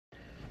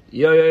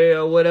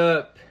Yo, what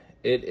up?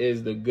 It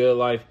is the Good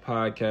Life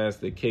Podcast,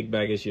 the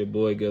Kickback. It's your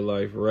boy, Good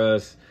Life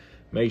Russ.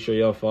 Make sure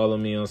y'all follow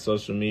me on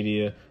social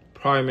media,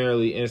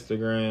 primarily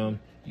Instagram.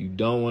 You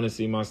don't want to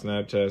see my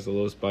Snapchat, it's a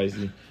little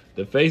spicy.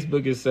 The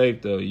Facebook is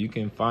safe, though. You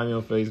can find me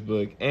on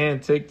Facebook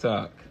and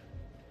TikTok.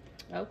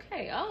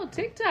 Okay. Oh,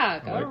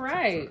 TikTok. All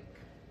right. TikTok.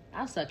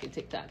 I suck at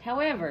TikTok.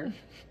 However,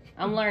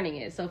 I'm learning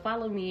it, so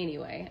follow me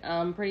anyway.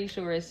 I'm pretty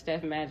sure it's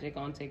Steph Magic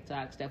on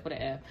TikTok, Steph with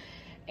an F.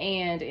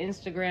 And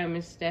Instagram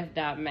is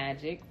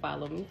steph.magic.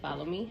 Follow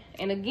me.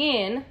 And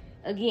again,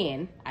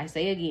 I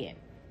say again,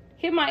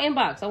 hit my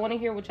inbox. I want to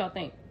hear what y'all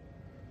think.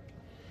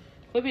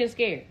 Quit being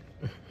scared.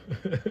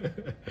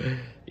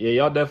 Yeah,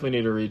 y'all definitely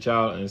need to reach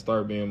out and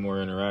start being more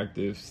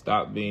interactive.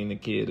 Stop being the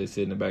kid that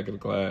sit in the back of the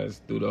class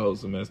through the whole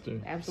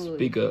semester. Absolutely.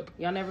 Speak up.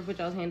 Y'all never put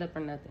y'all's hand up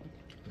for nothing.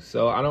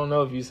 So I don't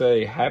know if you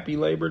say Happy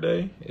Labor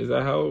Day. Is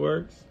that how it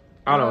works?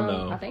 I don't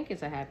know. I think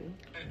it's a happy.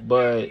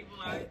 But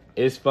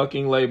it's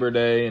fucking Labor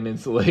Day and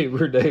it's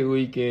Labor Day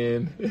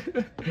weekend.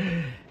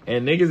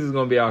 And niggas is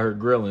going to be out here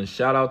grilling.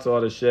 Shout out to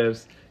all the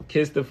chefs.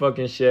 Kiss the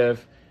fucking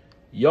chef.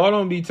 Y'all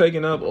don't be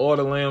taking up all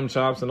the lamb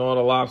chops and all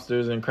the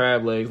lobsters and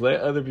crab legs.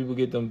 Let other people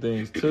get them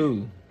things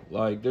too.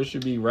 Like, there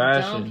should be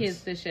rations. Don't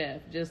kiss the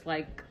chef. Just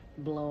like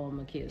blow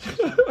him a kiss.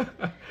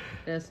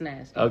 That's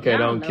nasty. Okay,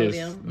 don't kiss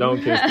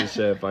the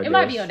chef. I guess.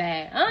 Might be your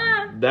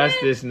dad. That's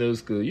this new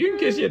school. You can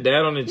kiss your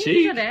dad on the cheek.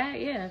 Kiss your dad,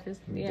 yeah.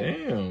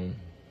 Damn.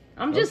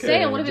 I'm just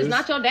saying, what if it's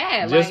not your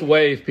dad? Just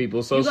wave,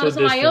 people. Social you go to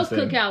somebody else's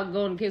distancing. cookout,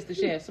 go and kiss the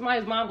chef.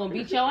 Somebody's mom gonna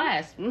beat your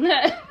ass.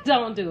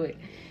 Don't do it.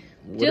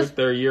 What if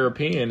they're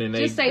European and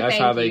that's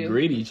how they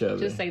greet each other?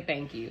 Just say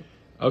thank you.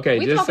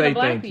 Okay, just say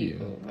thank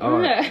you. All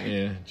right.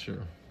 Yeah,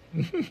 true.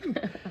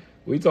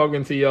 We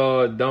talking to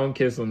y'all. Don't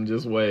kiss them.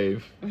 Just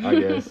wave. I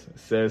guess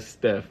says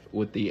Steph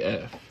with the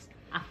F.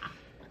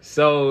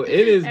 So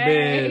it has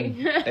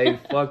been a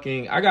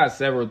fucking. I got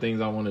several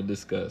things I want to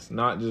discuss.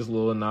 Not just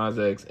Lil Nas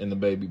X and the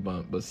Baby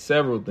Bump, but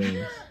several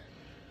things.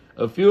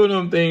 A few of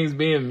them things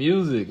being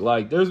music.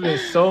 Like, there's been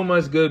so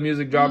much good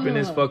music dropping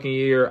this fucking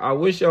year. I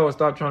wish y'all would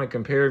stop trying to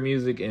compare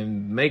music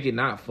and make it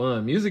not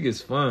fun. Music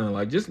is fun.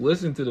 Like, just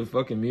listen to the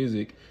fucking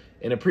music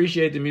and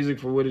appreciate the music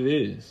for what it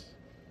is.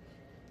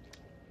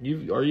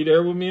 Are you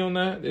there with me on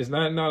that? It's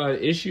not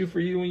an issue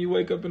for you when you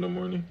wake up in the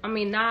morning? I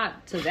mean,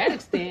 not to that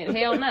extent.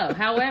 Hell no.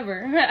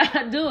 However,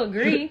 I do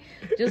agree.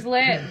 Just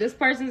let this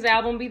person's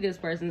album be this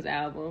person's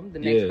album. The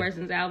next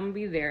person's album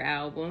be their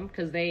album.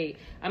 Because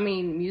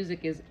music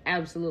is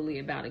absolutely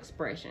about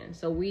expression.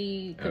 So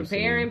we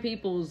comparing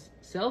people's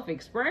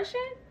self-expression?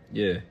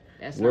 Yeah.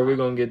 That's where we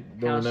going to get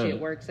doing how shit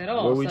works at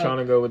all. Where we trying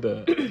to go with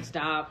that?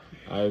 Stop.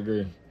 I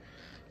agree.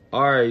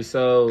 All right,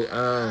 so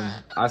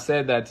I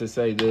said that to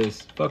say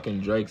this. Fucking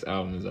Drake's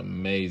album is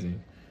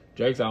amazing.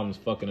 Drake's album is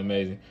fucking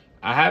amazing.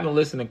 I haven't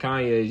listened to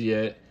Kanye's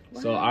yet,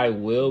 so I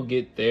will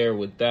get there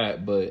with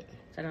that, but...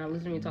 So now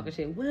listen to me talking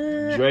shit.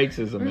 What? Drake's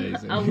is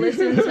amazing. I've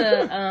listened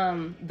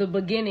to the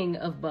beginning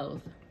of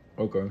both.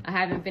 Okay. I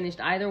haven't finished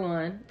either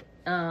one.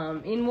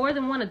 In more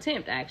than one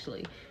attempt,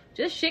 actually.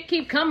 Just shit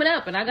keep coming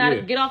up, and I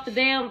gotta get off the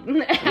damn...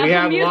 We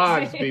have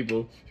lives,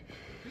 people.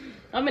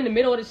 I'm in the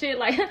middle of the shit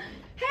like... Hey,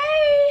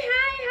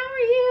 how are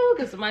you?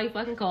 Because somebody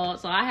fucking called,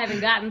 so I haven't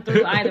gotten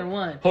through either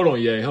one. Hold on,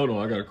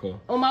 I got a call.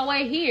 On my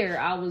way here,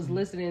 I was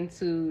listening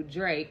to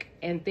Drake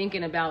and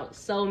thinking about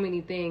so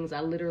many things.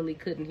 I literally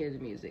couldn't hear the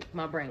music.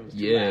 My brain was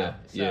too loud.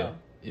 So,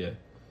 yeah.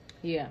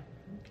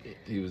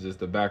 He was just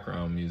the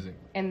background music.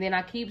 And then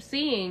I keep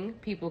seeing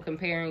people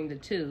comparing the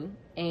two,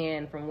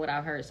 and from what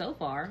I've heard so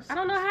far, I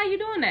don't know how you're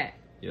doing that.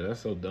 Yeah,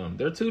 that's so dumb.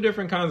 They're two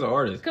different kinds of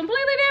artists.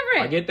 Completely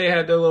different. I get they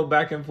had their little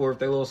back and forth,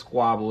 their little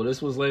squabble.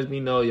 This was lets me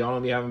know y'all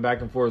don't be having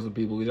back and forth with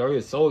people. Y'all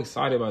get so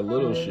excited by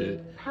little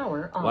shit.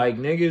 Power on. Like,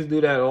 niggas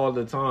do that all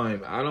the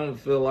time. I don't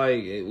feel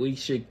like we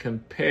should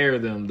compare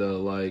them,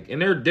 though. Like,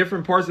 and they're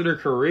different parts of their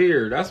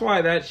career. That's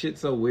why that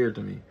shit's so weird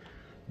to me.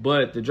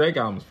 But the Drake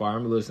album's fire.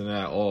 I'm listening to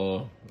that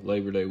all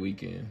Labor Day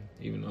weekend,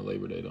 even though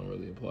Labor Day don't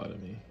really apply to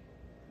me.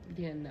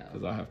 Yeah, no.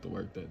 Because I have to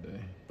work that day.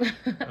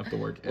 I have to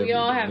work every We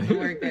all day. have to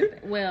work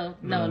that day. Well,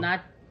 no,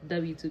 not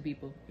W-2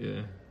 people.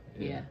 Yeah.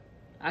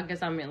 I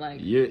guess I meant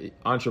like... Yeah,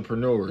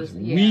 entrepreneurs.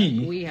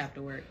 We have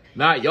to work.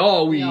 Not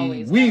y'all, we.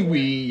 Y'all.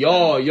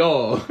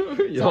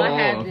 So I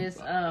had this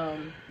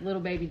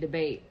little baby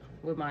debate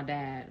with my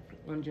dad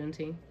on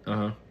Juneteenth.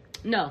 Uh-huh.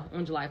 No,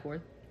 on July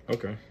 4th.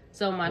 Okay.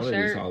 So my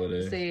shirt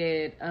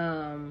said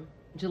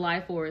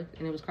July 4th,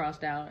 and it was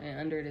crossed out, and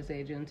under it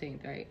said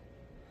Juneteenth, right?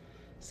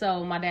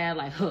 So my dad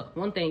like,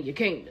 one thing you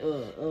can't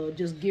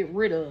just get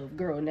rid of,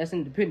 girl, and that's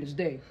Independence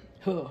Day.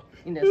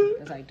 And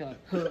that's how you talk.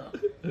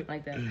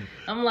 Like that.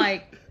 I'm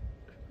like,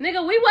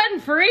 nigga, we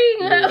wasn't free.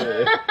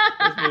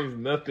 This means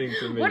nothing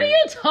to me. What are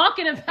you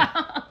talking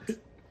about?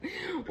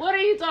 What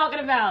are you talking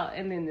about?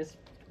 And then this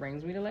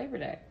brings me to Labor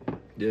Day.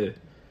 Yeah.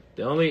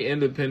 The only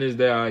Independence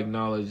Day I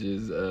acknowledge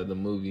is the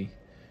movie.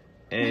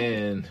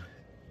 And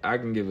I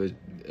can give a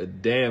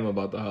damn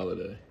about the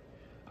holiday.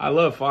 I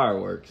love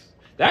fireworks.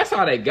 That's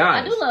how they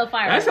got us. I do love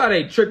fireworks. That's how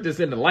they tricked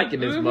us into liking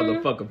this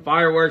motherfucking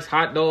fireworks,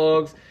 hot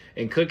dogs.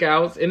 and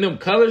cookouts and them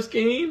color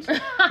schemes.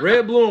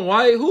 Red, blue, and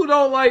white. Who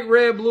don't like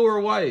red, blue, or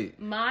white?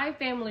 My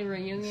family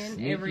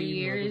reunion every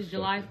year is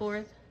July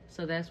 4th.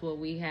 So that's what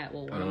we have.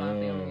 Well, one of my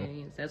family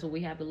reunions. That's what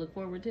we have to look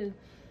forward to.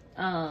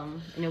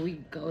 And then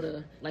we go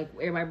to, like,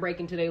 everybody break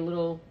into their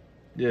little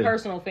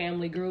personal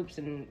family groups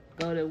and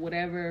go to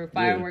whatever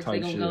fireworks they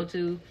gonna go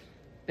to.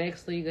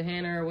 Bexley,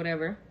 Gahanna, or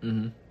whatever.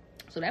 Mm-hmm.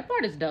 So that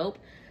part is dope.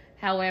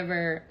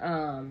 However,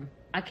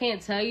 I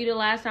can't tell you the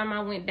last time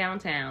I went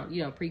downtown,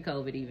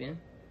 pre-COVID even.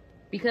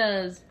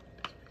 Because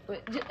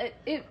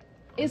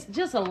it's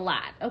just a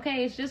lot,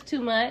 okay? It's just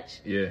too much.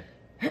 Yeah.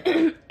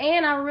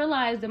 And I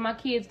realized that my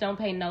kids don't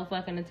pay no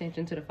fucking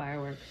attention to the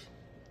fireworks.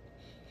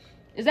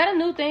 Is that a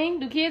new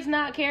thing? Do kids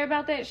not care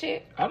about that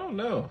shit? I don't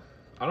know.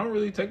 I don't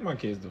really take my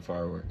kids to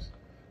fireworks.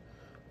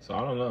 So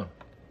I don't know.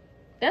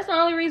 That's the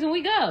only reason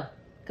we go.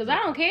 Because I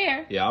don't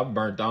care. Yeah, I'm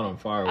burnt out on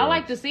fireworks. I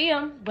like to see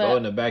them. But go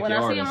in the backyard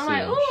when I see them, I'm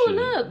like, ooh,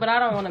 look. But I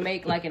don't want to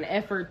make like an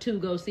effort to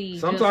go see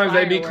Sometimes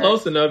they be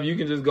close enough, you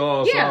can just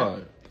go outside. Yeah.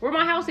 Where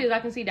my house is, I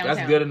can see downtown.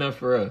 That's good enough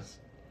for us.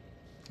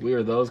 We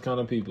are those kind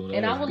of people.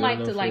 And I would like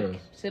to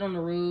sit on the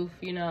roof,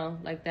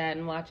 like that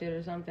and watch it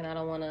or something. I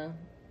don't want to.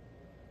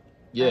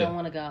 Yeah. I don't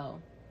want to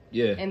go.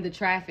 Yeah. And the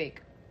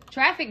traffic.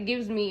 Traffic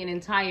gives me an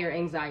entire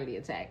anxiety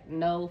attack.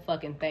 No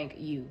fucking thank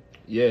you.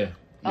 Yeah.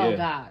 Oh,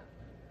 God.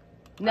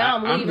 Now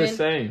I'm leaving. I'm the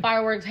same.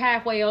 Fireworks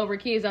halfway over.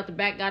 Kids out the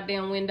back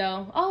goddamn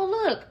window. Oh,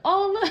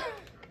 look.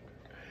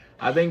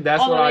 I think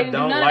that's what I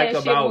don't like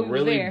about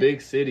really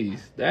big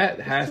cities. That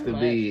has to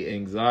be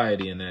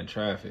anxiety in that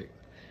traffic.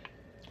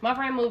 My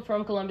friend moved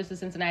from Columbus to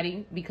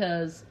Cincinnati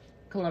because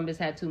Columbus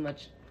had too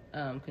much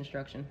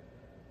construction.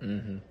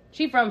 Mm-hmm.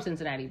 She from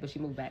Cincinnati, but she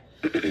moved back.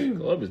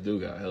 Columbus do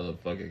got hella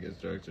fucking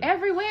construction.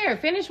 Everywhere.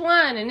 Finish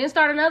one and then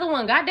start another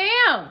one.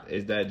 Goddamn.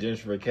 It's that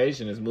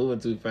gentrification. It's moving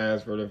too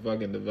fast for the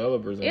fucking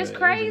developers. And it's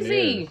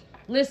crazy.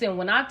 Listen,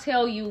 when I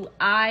tell you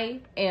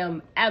I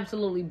am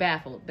absolutely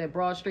baffled that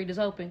Broad Street is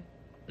open.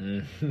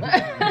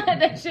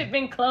 That shit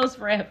been closed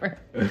forever.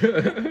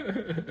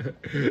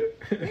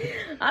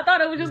 I thought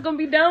it was just gonna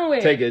be done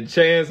with. Take a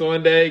chance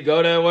one day,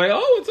 go that way.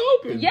 Oh, it's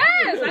open.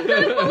 Yes, I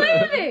couldn't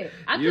believe it.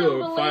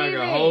 You'll find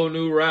a whole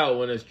new route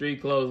when the street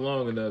closed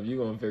long enough.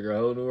 You're gonna figure a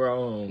whole new route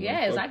home.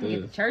 Yes, I can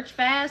get to church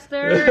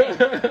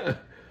faster.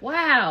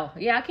 Wow.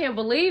 Yeah, I can't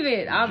believe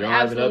it. I'm driving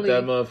absolutely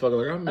up that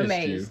motherfucker like, I missed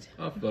amazed.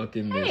 you. I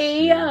fucking missed you.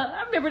 Hey,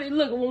 I remember,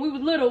 look, when we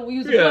was little, we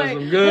used to play. Yeah,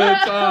 some good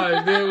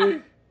times, didn't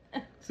we?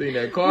 Seen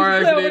that car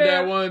accident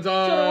that one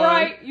time. To the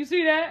right, you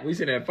see that? We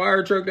seen that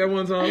fire truck that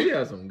one time. We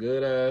had some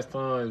good ass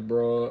times,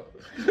 bro.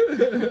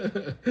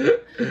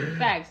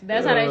 Facts.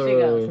 That's how that shit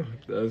goes.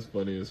 That's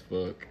funny as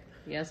fuck.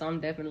 Yes,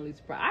 I'm definitely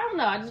surprised. I don't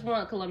know. I just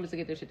want Columbus to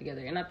get their shit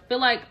together, and I feel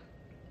like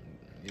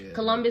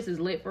Columbus is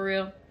lit for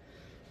real.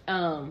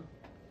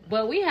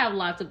 But we have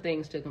lots of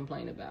things to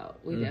complain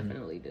about. We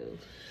definitely do.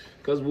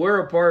 Because we're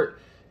a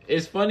part.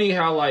 It's funny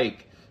how,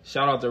 like,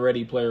 shout out to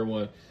Ready Player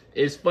One.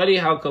 It's funny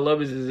how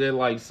Columbus is in,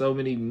 like, so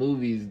many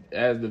movies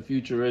as the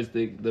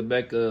futuristic, the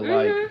Becca,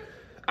 like,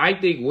 I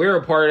think we're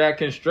a part of that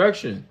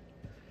construction.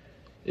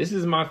 This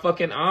is my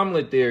fucking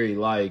omelet theory.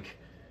 Like,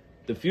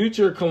 the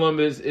future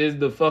Columbus is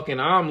the fucking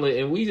omelet,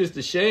 and we just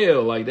the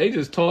shell. Like, they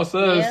just toss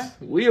us. Yeah.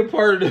 We a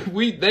part of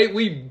we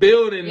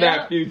building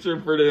that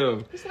future for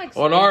them. It's like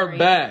on our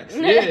backs.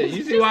 Yeah,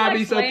 you see why I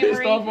be so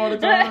pissed off all the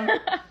time?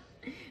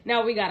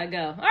 Now we gotta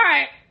go. All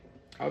right.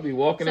 I'll be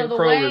walking in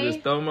Kroger,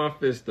 just throw my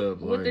fist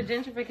up. With the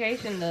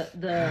gentrification,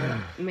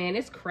 the man,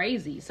 it's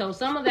crazy. So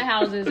some of the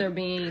houses are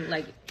being,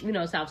 like,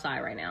 South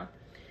Side right now.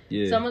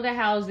 Yeah. Some of the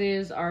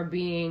houses are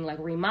being, like,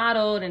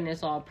 remodeled, and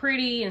it's all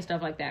pretty and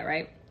stuff like that,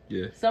 right?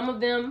 Yeah. Some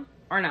of them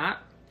are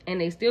not,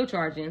 and they still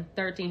charging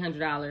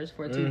 $1,300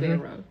 for a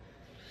 2-bedroom.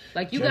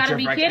 Like, you gotta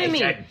be kidding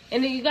me.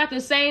 And then you got the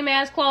same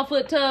ass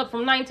clawfoot tub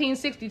from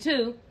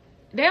 1962.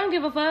 They don't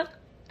give a fuck.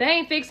 They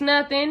ain't fixed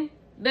nothing.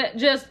 That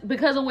just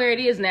because of where it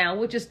is now,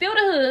 which is still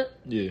the hood.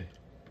 Yeah.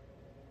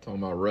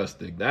 Talking about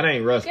rustic. That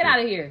ain't rustic. Get out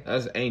of here.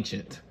 That's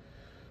ancient.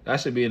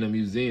 That should be in a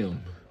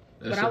museum.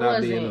 That should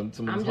not be in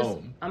someone's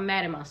home. I'm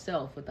mad at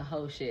myself with the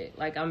whole shit.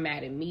 Like, I'm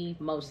mad at me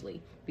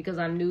mostly. Because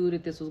I knew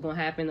that this was going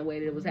to happen the way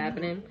that it was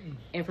happening.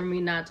 And for me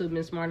not to have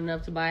been smart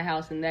enough to buy a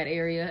house in that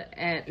area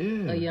at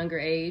a younger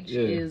age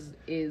is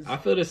I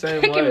feel the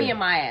same kicking way. me in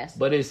my ass.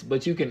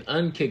 But you can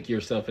unkick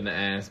yourself in the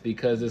ass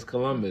because it's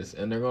Columbus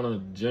and they're going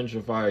to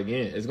gentrify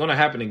again. It's going to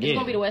happen again. It's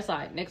going to be the West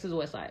Side. Next is the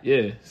West Side.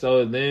 Yeah.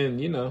 So then,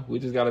 we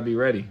just got to be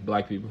ready,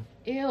 black people.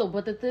 Ew,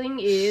 but the thing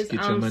is,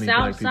 I'm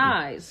South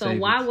Side. So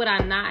why would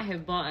I not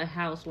have bought a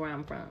house where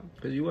I'm from?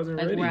 Because you wasn't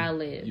ready. Where I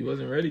live. You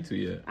wasn't ready to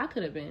yet. I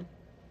could have been.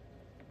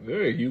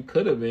 Yeah, you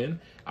could have been.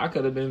 I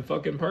could have been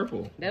fucking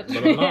purple. But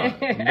I'm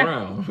not. I'm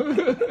brown.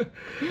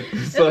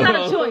 That's not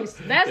a choice.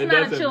 That's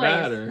not a choice.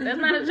 Matter. That's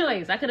not a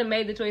choice. I could have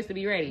made the choice to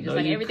be ready. Just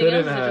like everything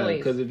else is a choice.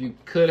 Because if you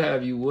could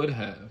have, you would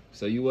have.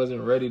 So you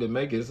wasn't ready to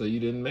make it, so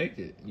you didn't make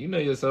it. You know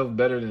yourself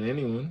better than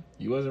anyone.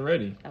 You wasn't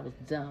ready. I was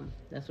dumb.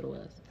 That's what it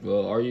was.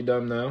 Well, are you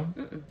dumb now?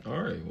 Mm-mm.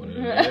 All right. Well,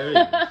 there you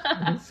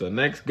go. So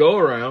next go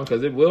around,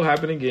 because it will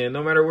happen again,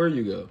 no matter where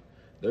you go.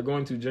 They're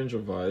going to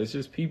gentrify. It's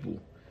just people.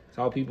 That's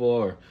how people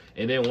are.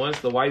 And then once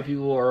the white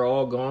people are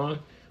all gone,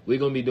 we're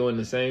going to be doing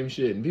the same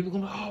shit. And people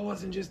going to be, oh, it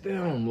wasn't just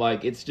them.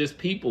 Like, it's just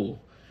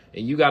people.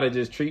 And you got to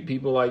just treat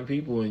people like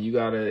people, and you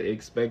got to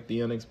expect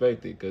the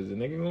unexpected, because the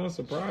nigga going to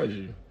surprise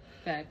you.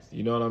 Facts.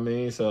 You know what I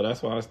mean? So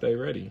that's why I stay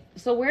ready.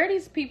 So where are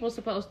these people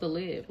supposed to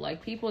live?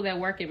 Like people that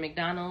work at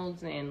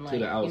McDonald's and like, to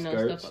the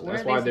outskirts. Stuff.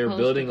 That's why they're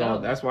building all.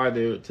 That's why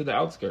they're to the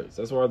outskirts.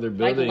 That's why they're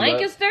building like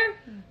Lancaster,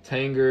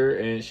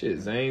 Tanger and shit,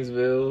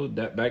 Zanesville,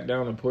 back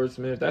down to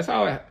Portsmouth. That's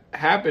how it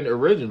happened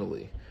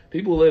originally.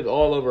 People lived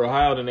all over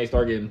Ohio, then they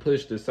start getting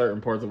pushed to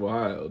certain parts of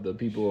Ohio. The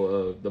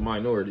people, the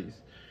minorities.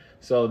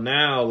 So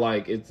now,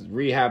 like, it's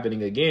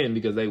re-happening again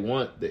because they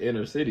want the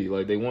inner city.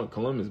 Like, they want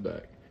Columbus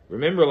back.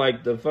 Remember,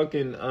 like, the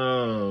fucking,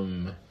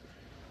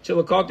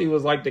 Chillicothe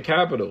was like the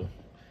capital.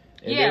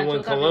 And then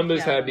when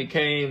Columbus had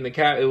became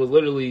the it was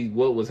literally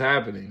what was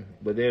happening.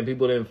 But then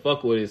people didn't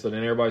fuck with it, so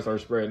then everybody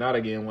started spreading out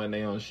again when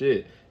they on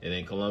shit. And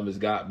then Columbus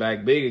got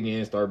back big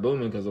again, started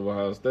booming because of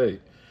Ohio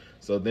State.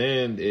 So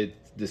then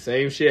the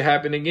same shit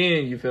happened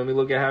again. You feel me?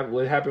 Look at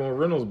what happened with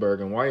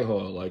Reynoldsburg and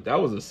Whitehall. Like, that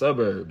was a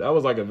suburb. That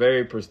was like a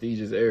very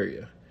prestigious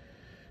area.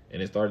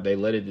 And they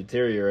let it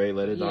deteriorate,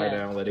 let it die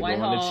down, let it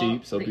Whitehall, go on the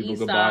cheap so people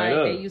could buy it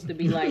up. They used to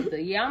be like,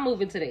 I'm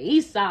moving to the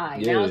east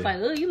side. Yeah. Now it's like,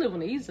 oh, you live on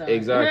the east side.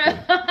 Exactly.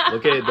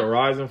 Look at the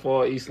rise and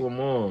fall of East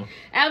Lamont.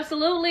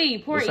 Absolutely.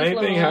 Poor East Lamont.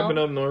 The same thing happened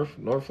up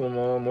North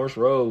Lamont. Morse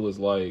Road was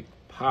like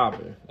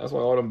popping. That's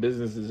why all them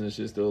businesses and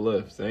shit still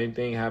left. Same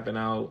thing happened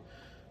out,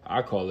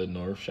 I call it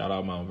North. Shout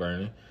out Mount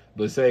Vernon.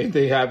 But same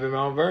thing happened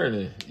Mount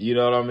Vernon. You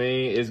know what I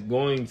mean? It's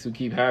going to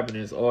keep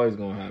happening. It's always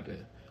going to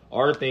happen.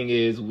 Our thing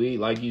is, we,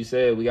 like you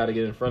said, we got to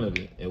get in front of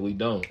it, and we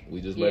don't.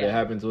 We just let it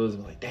happen to us.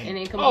 We're like,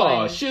 damn,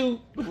 oh, shoot.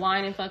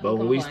 Whine and fucking But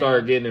when we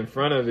start getting in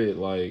front of it,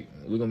 like,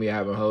 we're going to be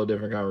having whole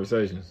different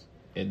conversations.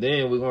 And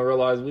then we're going to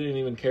realize we didn't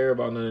even care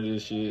about none of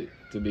this shit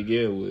to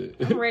begin with.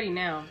 I'm ready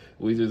now.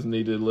 We just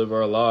need to live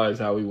our lives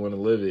how we want to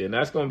live it. And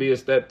that's going to be a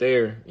step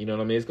there. You know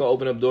what I mean? It's going to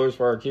open up doors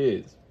for our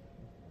kids.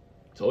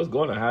 So it's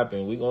going to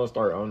happen. We're going to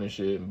start owning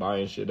shit and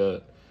buying shit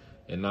up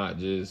and not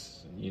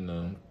just,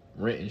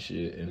 renting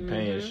shit and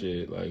paying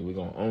shit. Like, we're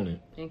gonna own it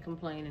and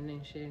complaining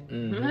and shit.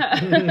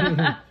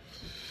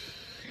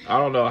 I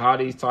don't know how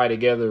these tie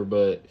together,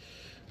 but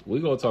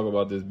we're gonna talk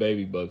about this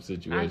baby buck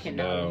situation. I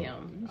cannot with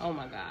him. Oh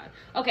my god.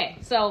 Okay,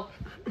 so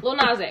Lil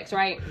Nas X,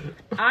 right?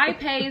 I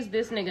pays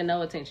this nigga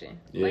no attention.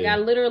 Like, I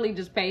literally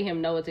just pay him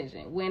no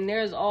attention. When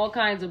there's all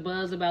kinds of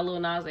buzz about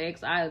Lil Nas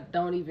X, I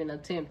don't even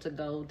attempt to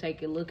go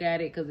take a look at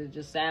it because it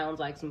just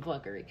sounds like some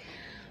fuckery.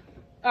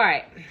 All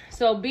right,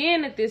 so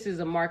being that this is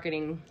a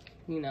marketing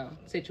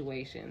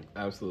situation.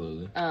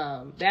 Absolutely.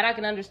 That I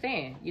can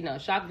understand.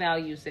 Shock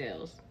value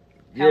sells.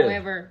 Yeah.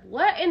 However,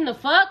 what in the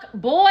fuck,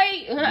 boy?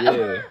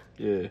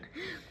 Yeah.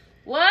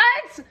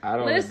 What? I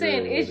don't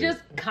listen. It's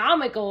just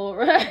comical.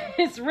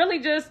 It's really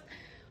just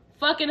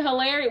fucking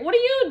hilarious. What are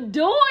you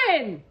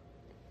doing?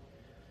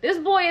 This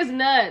boy is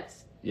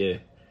nuts. Yeah.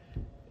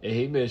 And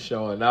he been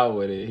showing out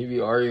with it. He be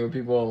arguing with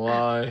people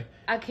online.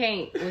 I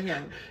can't with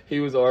him.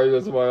 He was arguing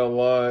with somebody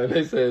online.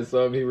 They said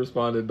something. He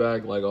responded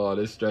back like, "Oh,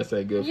 this stress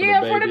ain't good for the baby."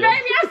 Yeah, for the baby.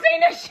 I seen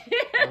that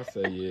shit. I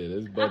said, "Yeah,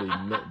 this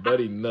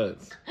buddy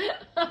nuts."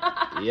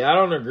 Yeah, I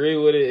don't agree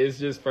with it. It's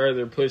just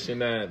further pushing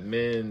that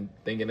men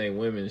thinking they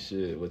women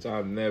shit, which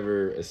I've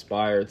never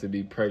aspired to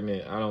be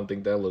pregnant. I don't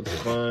think that looks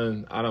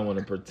fun. I don't want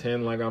to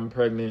pretend like I'm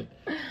pregnant.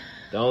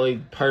 The only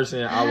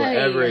person I would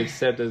ever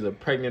accept as a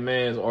pregnant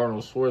man is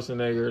Arnold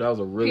Schwarzenegger. That was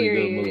a really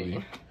good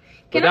movie.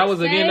 But that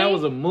was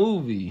a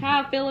movie.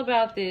 How I feel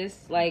about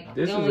this, like,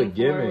 this going is a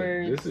gimmick.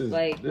 Forward, this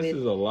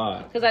is a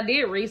lot. Because I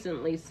did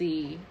recently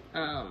see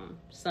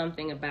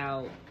something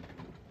about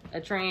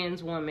a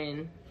trans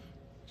woman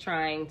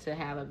trying to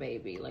have a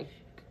baby. Like,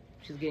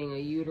 she's getting a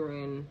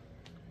uterine,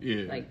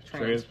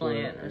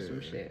 transplant or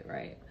some shit,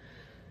 right?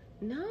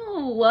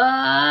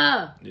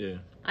 No. Yeah.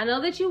 I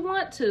know that you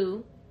want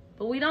to,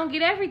 but we don't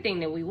get everything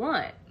that we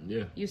want.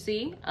 Yeah. You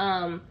see?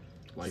 Life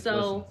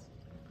lessons.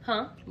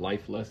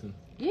 Life lessons.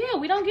 Yeah,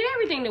 we don't get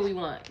everything that we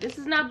want. This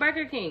is not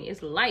Burger King.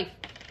 It's life.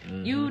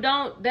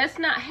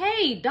 Mm-hmm.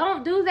 Hey,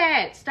 don't do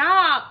that.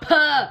 Stop.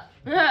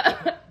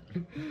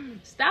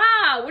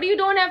 Stop. What are you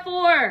doing that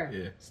for?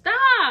 Yeah.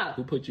 Stop.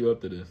 Who put you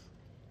up to this?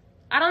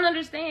 I don't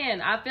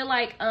understand. I feel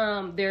like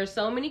there's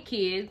so many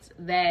kids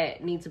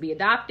that need to be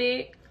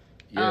adopted,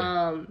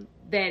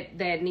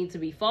 that need to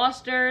be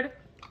fostered.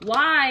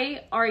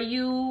 Why are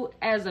you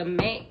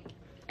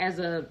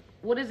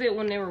what is it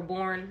when they were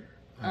born?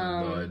 I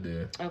have no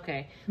idea.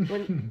 Okay.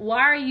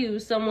 Why are you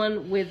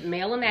someone with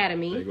male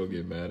anatomy? They gonna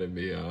get mad at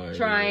me.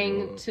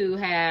 Trying to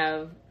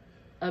have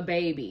a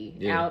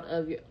baby out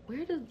of your...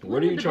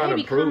 Where are you trying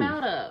to prove? Come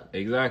out of?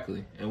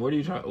 Exactly. And what are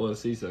you trying... Well,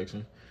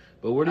 C-section.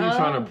 But what are you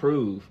trying to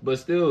prove? But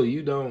still,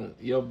 you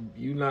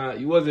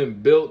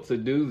wasn't built to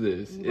do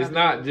this. It's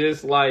not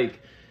just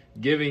like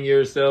giving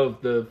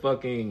yourself the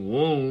fucking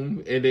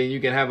womb and then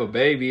you can have a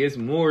baby. It's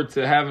more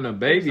to having a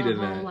baby than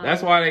that.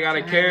 That's why they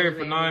gotta carry it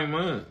for 9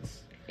 months.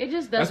 It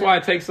just doesn't. That's why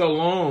it takes so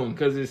long,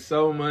 because it's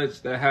so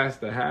much that has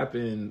to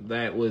happen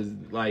that was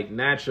like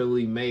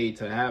naturally made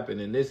to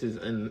happen, and this is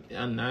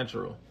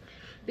unnatural.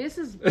 This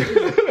is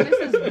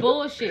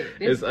bullshit.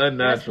 It's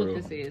unnatural.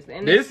 That's what this is.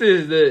 And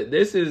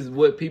this is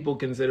what people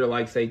consider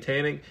like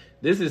satanic.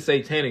 This is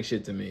satanic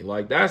shit to me.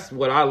 Like, that's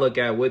what I look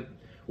at.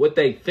 What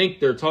they think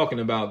they're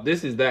talking about.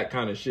 This is that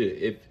kind of shit.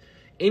 If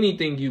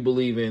anything you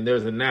believe in,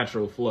 there's a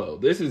natural flow.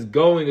 This is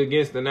going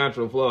against the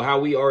natural flow. How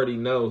we already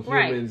know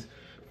humans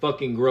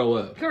fucking grow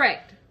up.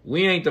 Correct.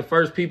 We ain't the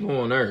first people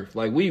on Earth.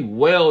 Like, we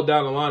well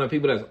down the line of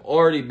people that's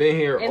already been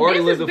here, and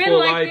already lived a full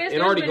life,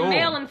 and already gone.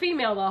 Male and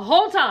female the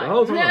whole time. The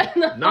whole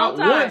time. Not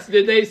once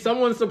did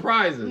someone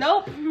surprise us.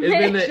 Nope.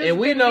 And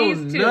we know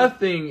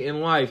nothing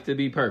in life to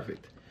be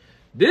perfect.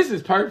 This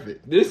is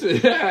perfect. This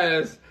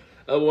has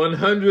a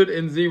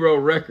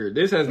 100-0 record.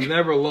 This has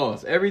never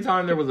lost. Every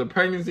time there was a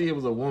pregnancy, it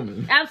was a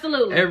woman.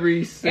 Absolutely.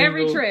 Every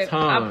trip.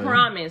 time. I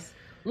promise.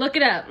 Look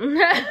it up.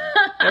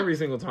 Every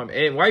single time.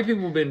 And white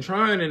people have been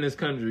trying in this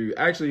country,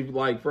 actually,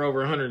 like, for over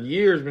 100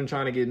 years, been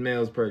trying to get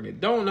males pregnant.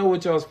 Don't know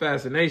what y'all's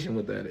fascination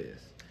with that is.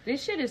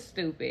 This shit is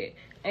stupid.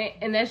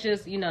 And that's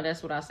just,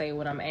 that's what I say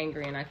when I'm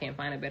angry and I can't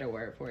find a better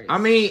word for it.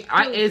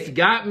 It's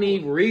got me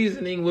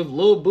reasoning with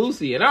Lil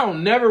Boosie. And I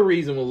don't never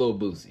reason with Lil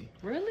Boosie.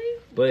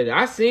 Really? But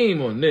I see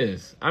him on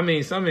this.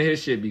 Some of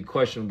his shit be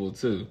questionable,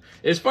 too.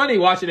 It's funny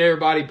watching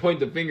everybody point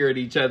the finger at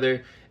each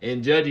other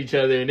and judge each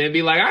other and then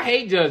be like, I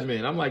hate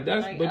judgment. I'm like,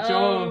 but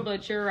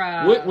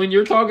you're when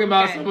you're talking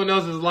about someone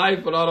else's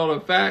life without all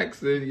the facts,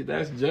 then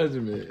that's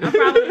judgment. I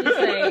probably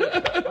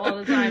say all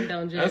the time,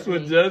 don't judge That's me.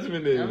 what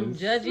judgment is. I'm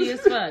judgy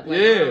as fuck.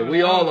 Like,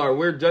 we all are.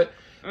 We're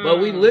but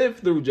we live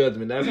through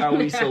judgment. That's how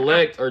we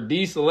select or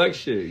deselect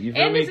shit. You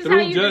feel me? This is through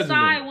how you judgment.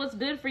 Decide what's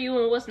good for you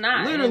and what's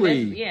not.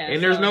 Literally.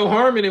 And there's no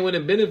harm in it when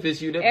it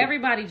benefits you.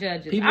 Everybody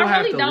judges. People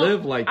have to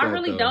live like that. I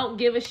really don't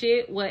give a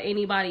shit what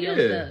anybody else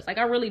does. Like,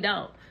 I really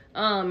don't.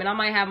 And I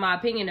might have my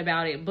opinion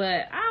about it,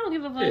 but I don't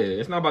give a fuck. Yeah,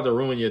 it's not about to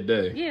ruin your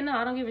day. Yeah, no,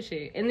 I don't give a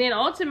shit. And then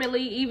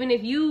ultimately, even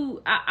if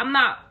I'm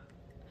not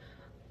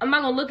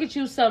gonna look at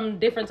you some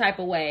different type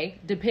of way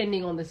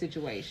depending on the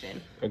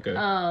situation. Okay.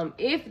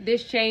 If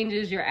this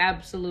changes your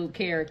absolute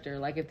character,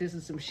 like if this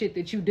is some shit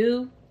that you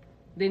do,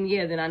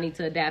 then I need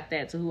to adapt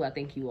that to who I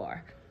think you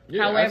are.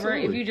 Yeah, however,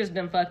 absolutely. If you just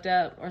done fucked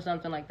up or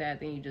something like that,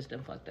 then you just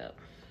done fucked up,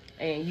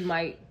 and you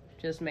might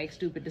just make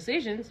stupid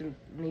decisions and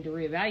need to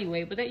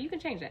reevaluate. But that you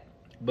can change that.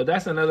 But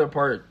that's another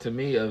part to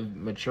me of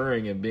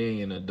maturing and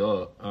being an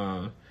adult.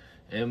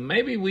 And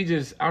maybe we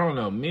just, I don't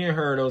know, me and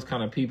her are those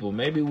kind of people.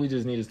 Maybe we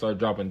just need to start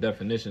dropping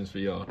definitions for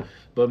y'all.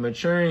 But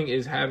maturing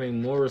is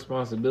having more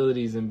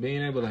responsibilities and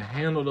being able to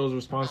handle those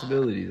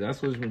responsibilities.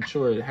 That's what's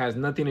mature. It has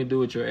nothing to do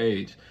with your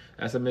age.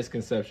 That's a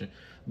misconception.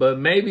 But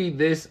maybe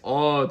this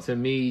all, to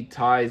me,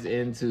 ties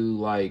into,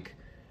 like,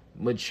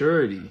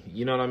 maturity,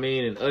 you know what I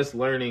mean? And us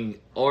learning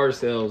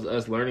ourselves,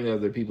 us learning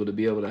other people to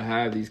be able to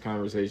have these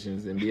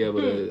conversations and be able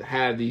to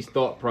have these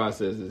thought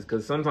processes.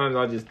 Because sometimes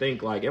I just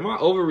think, like, am I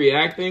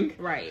overreacting?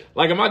 Right.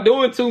 Like, am I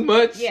doing too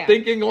much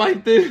thinking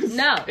like this?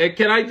 No. And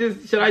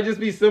should I just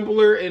be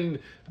simpler and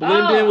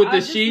blend in with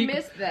the sheep?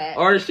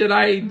 Or should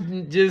I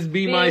just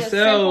be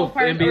myself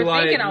and be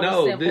like,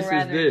 no, this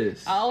is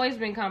this? I've always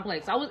been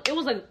complex. It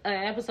was an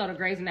episode of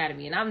Grey's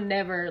Anatomy, and I've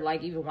never,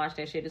 like, even watched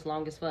that shit as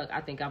long as fuck.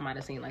 I think I might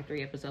have seen, like,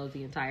 3 episodes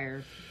the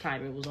entire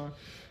time it was on.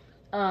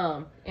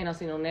 And I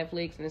seen it on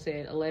Netflix, and it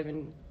said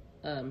 11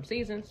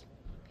 seasons.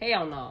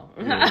 Hell no.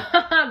 Yeah.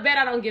 I bet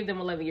I don't give them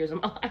 11 years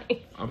of my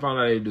life. I found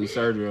out they do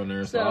surgery on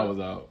there, so I was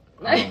out.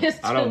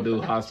 I don't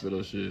do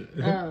hospital shit.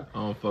 I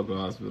don't fuck with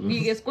hospitals. Do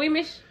you get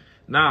squeamish?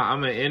 Nah,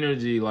 I'm an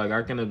energy, like,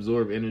 I can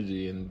absorb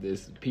energy, and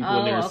there's people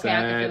in there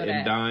sad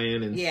and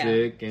dying and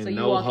sick and so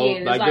no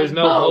hope. Like, there's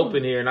no hope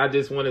in here, and I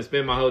just want to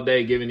spend my whole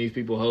day giving these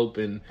people hope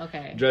and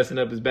dressing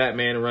up as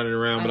Batman and running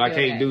around, but I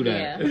can't do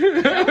that.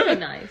 Yeah. That would be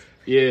nice.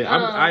 Yeah,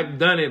 I've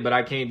done it, but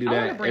I can't do that every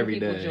day. I want to bring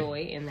people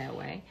joy in that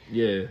way.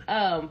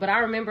 Yeah. But I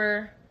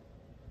remember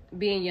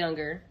being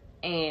younger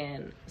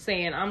and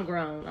saying, I'm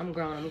grown,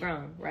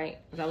 right?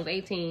 Because I was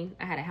 18,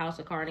 I had a house,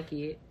 a car, and a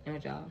kid, and a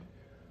job.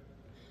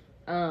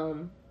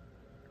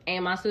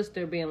 And my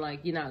sister being like,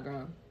 you're not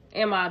grown.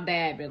 And my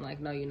dad being like,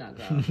 no, you're not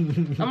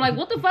grown. I'm like,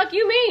 what the fuck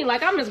you mean?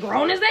 Like, I'm as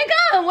grown as they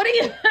come. What are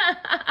you?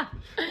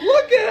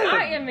 Look at him.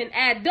 I am an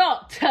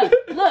adult.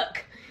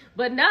 Look.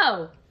 But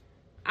no,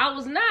 I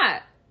was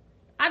not.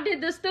 I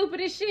did the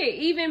stupidest shit.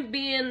 Even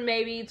being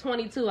maybe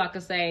 22, I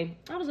could say,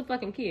 I was a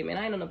fucking kid, man.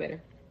 I ain't know no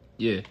better.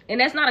 Yeah.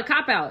 And that's not a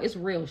cop-out. It's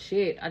real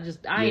shit.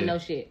 I ain't know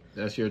shit.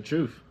 That's your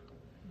truth.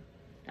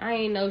 I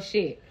ain't know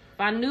shit.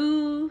 If I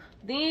knew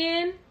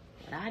then,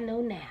 what I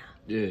know now.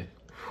 Yeah.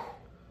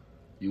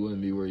 You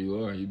wouldn't be where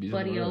you are. You'd be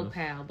buddy somewhere old else.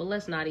 pal. But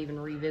let's not even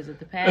revisit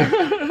the past.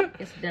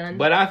 It's done.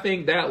 But I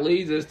think that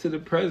leads us to the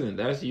present.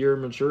 That's your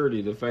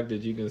maturity. The fact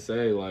that you can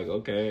say, like,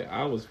 okay,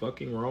 I was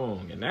fucking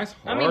wrong. And that's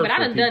hard but I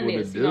done done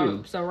this.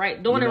 So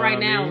doing it right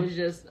now is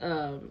just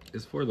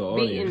it's for the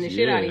audience. Beating the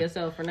shit out of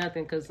yourself for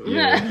nothing. Because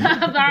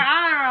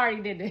I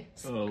already did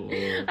this. Oh,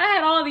 Lord. I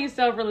had all these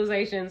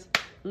self-realizations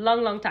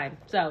long time.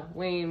 So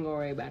we ain't even gonna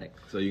worry about it.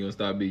 So you gonna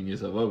stop beating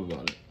yourself up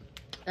about it?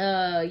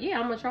 Yeah,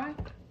 I'm gonna try.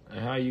 And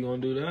how you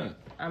gonna do that?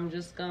 I'm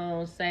just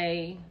gonna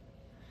say,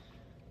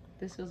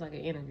 this feels like an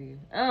interview.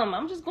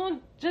 I'm just gonna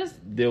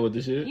deal with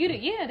the shit.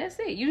 Yeah, that's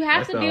it. You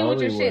have to deal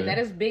with your shit. That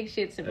is big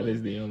shit to me. That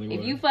is the only way.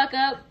 If you fuck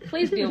up,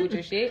 please deal with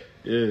your shit.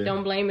 Yeah.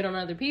 Don't blame it on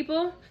other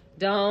people.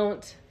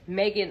 Don't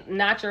make it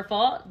not your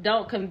fault.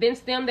 Don't convince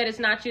them that it's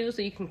not you,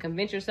 so you can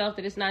convince yourself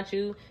that it's not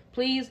you.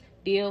 Please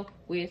deal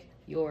with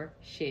your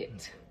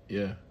shit.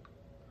 Yeah.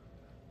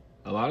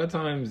 A lot of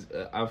times,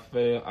 I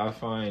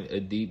find a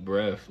deep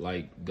breath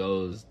like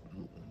goes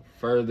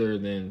further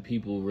than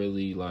people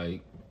really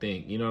like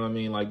think. You know what I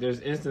mean? Like there's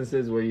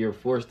instances where you're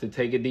forced to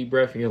take a deep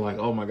breath and you're like,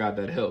 oh my God,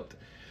 that helped.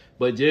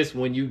 But just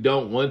when you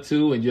don't want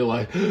to and you're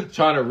like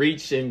trying to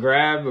reach and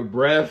grab a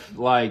breath,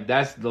 like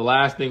that's the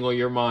last thing on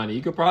your mind.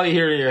 You could probably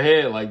hear it in your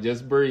head, like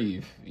just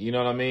breathe. You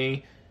know what I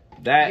mean?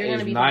 That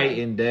is night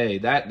and day.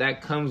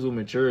 That comes with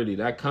maturity.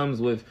 That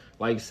comes with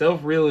like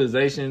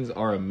self-realizations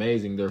are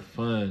amazing. They're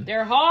fun.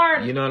 They're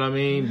hard. You know what I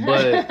mean?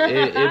 But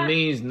it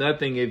means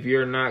nothing if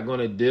you're not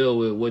going to deal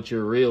with what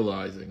you're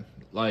realizing.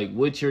 Like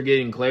what you're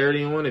getting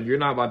clarity on, if you're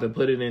not about to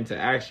put it into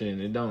action,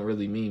 it don't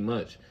really mean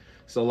much.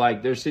 So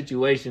like there's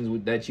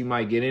situations that you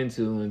might get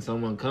into and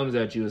someone comes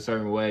at you a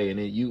certain way and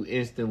you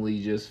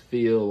instantly just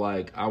feel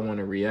like I want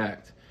to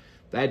react.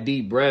 That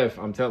deep breath,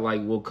 I'm telling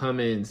like will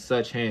come in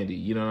such handy,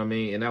 you know what I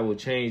mean? And that will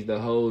change the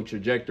whole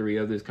trajectory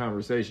of this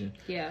conversation.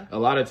 Yeah. A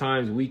lot of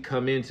times we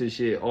come into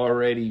shit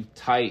already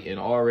tight and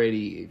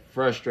already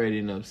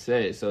frustrated and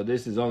upset. So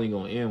this is only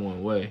going to end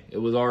one way.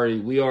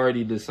 We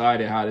already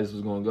decided how this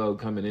was going to go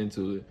coming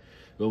into it.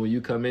 But when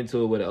you come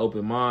into it with an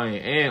open mind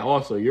and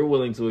also you're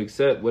willing to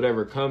accept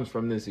whatever comes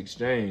from this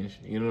exchange,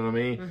 you know what I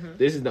mean? Mm-hmm.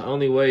 This is the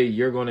only way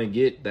you're going to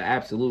get the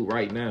absolute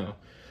right now.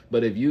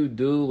 But if you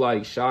do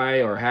like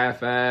shy or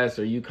half-ass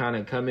or you kind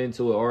of come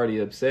into it already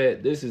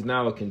upset, this is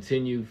now a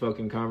continued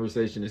fucking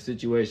conversation, a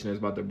situation that's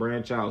about to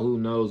branch out who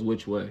knows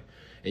which way.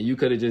 And you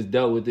could have just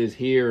dealt with this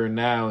here and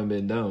now and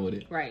been done with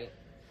it. Right.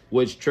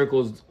 Which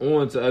trickles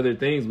on to other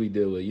things we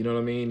deal with. You know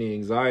what I mean? The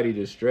anxiety,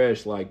 the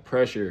stress, like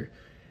pressure.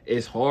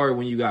 It's hard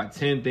when you got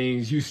 10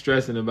 things you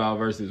stressing about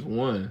versus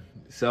one.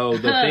 So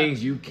the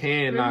things you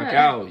can knock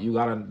out, you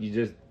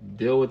just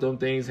deal with them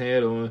things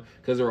head on,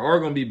 because there are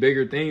going to be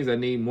bigger things that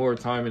need more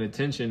time and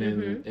attention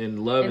and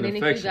love and affection.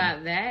 And then if you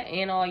got that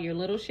and all your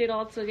little shit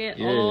all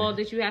together, all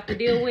that you have to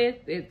deal with,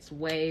 it's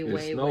way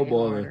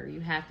harder. You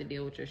have to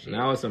deal with your shit.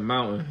 Now it's a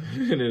mountain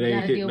and it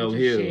ain't hit no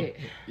hill. Shit.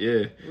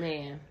 Yeah,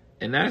 man.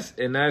 And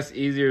that's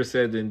easier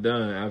said than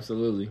done.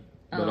 Absolutely.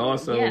 But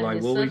also,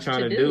 like, what we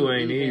trying to do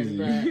ain't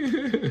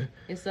easy.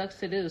 It sucks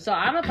to do. So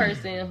I'm a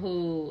person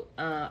who,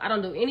 I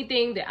don't do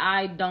anything that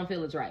I don't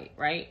feel is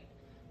right?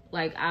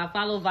 Like, I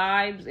follow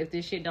vibes. If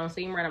this shit don't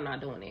seem right, I'm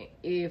not doing it.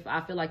 If I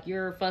feel like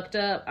you're fucked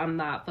up, I'm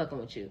not fucking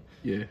with you.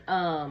 Yeah.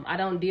 I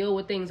don't deal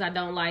with things I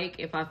don't like.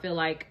 If I feel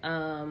like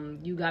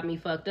you got me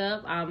fucked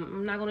up,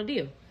 I'm not going to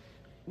deal.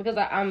 Because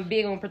I'm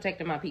big on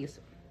protecting my peace.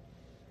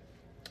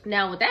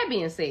 Now, with that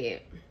being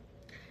said,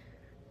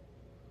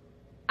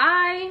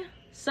 I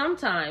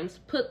sometimes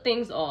put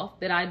things off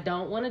that I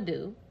don't want to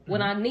do when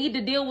I need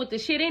to deal with the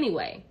shit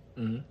anyway.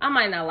 Mm-hmm. I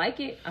might not like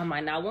it. I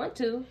might not want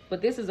to.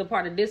 But this is a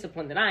part of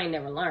discipline that I ain't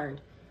never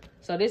learned.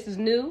 So this is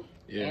new.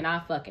 Yeah. And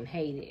I fucking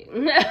hate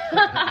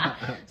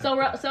it.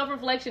 So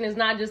self-reflection is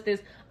not just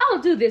this, oh,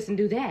 do this and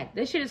do that.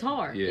 This shit is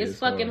hard. Yeah, it's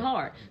fucking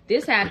hard.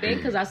 This happened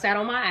because I sat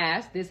on my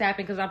ass. This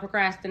happened because I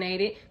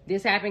procrastinated.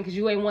 This happened because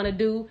you ain't want to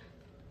do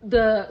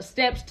the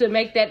steps to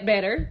make that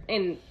better.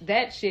 And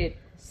that shit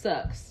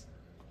sucks.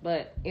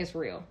 But it's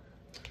real.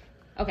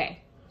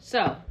 Okay,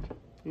 so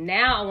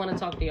now I want to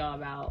talk to y'all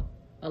about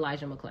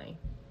Elijah McClain.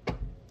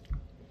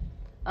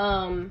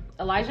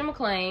 Elijah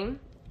McClain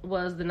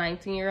was the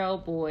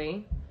 19-year-old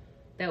boy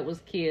that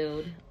was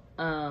killed.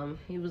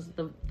 He was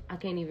I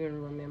can't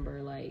even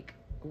remember like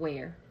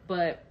where,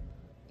 but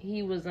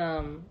he was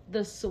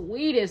the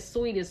sweetest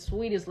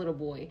little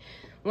boy.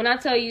 When I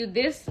tell you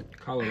this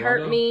Colorado?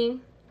 Hurt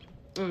me.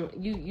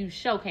 You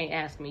sure can't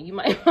ask me. You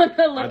might want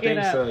to look it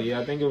up. I think so. Yeah,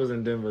 I think it was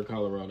in Denver,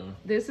 Colorado.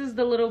 This is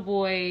the little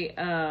boy.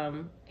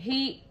 Him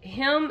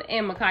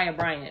and Ma'Khia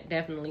Bryant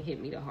definitely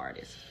hit me the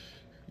hardest.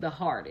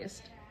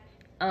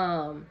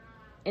 And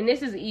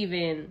this is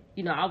even,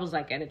 I was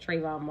like at a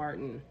Trayvon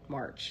Martin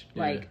march,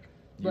 but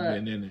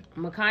been in it.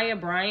 Ma'Khia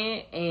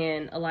Bryant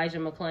and Elijah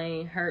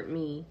McClain hurt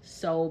me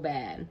so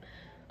bad.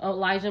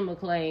 Elijah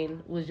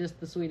McClain was just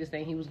the sweetest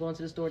thing. He was going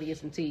to the store to get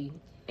some tea,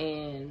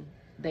 and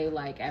they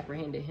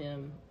apprehended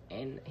him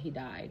and he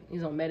died.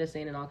 He's on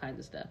medicine and all kinds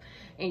of stuff.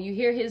 And you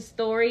hear his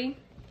story.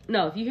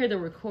 No, if you hear the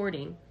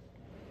recording,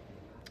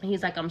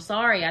 he's like, I'm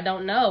sorry, I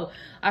don't know.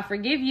 I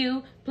forgive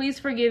you. Please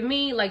forgive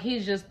me. Like,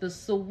 he's just the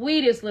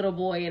sweetest little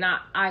boy. And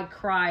I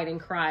cried and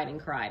cried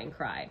and cried and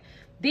cried.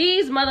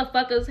 These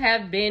motherfuckers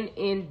have been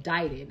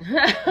indicted.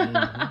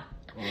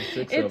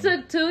 It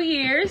took 2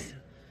 years.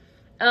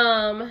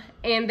 And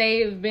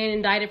they've been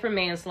indicted for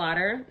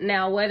manslaughter.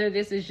 Now, whether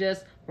this is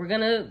just,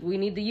 we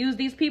need to use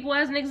these people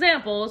as an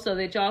example so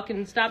that y'all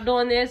can stop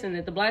doing this and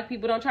that the black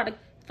people don't try to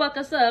fuck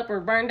us up or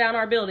burn down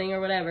our building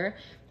or whatever,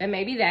 then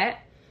maybe that.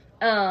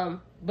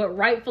 But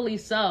rightfully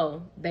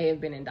so, they have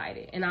been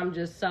indicted. And I'm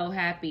just so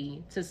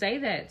happy to say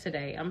that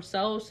today. I'm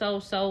so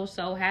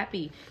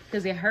happy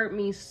because it hurt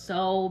me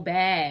so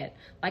bad.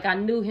 Like I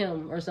knew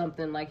him or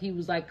something. Like he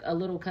was like a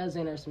little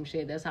cousin or some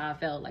shit. That's how I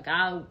felt. Like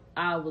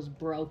I was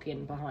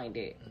broken behind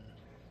it.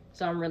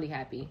 So I'm really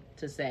happy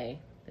to say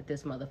that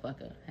these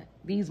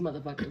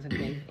motherfuckers have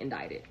been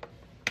indicted.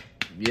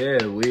 Yeah,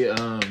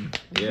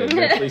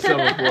 definitely some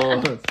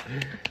applause.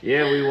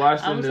 Yeah, we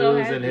watched the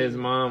news and his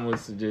mom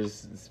was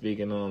just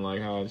speaking on like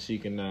how she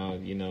can now,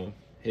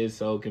 his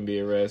soul can be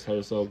at rest,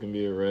 her soul can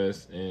be at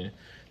rest, and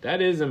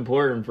that is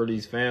important for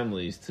these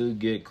families to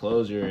get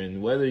closure.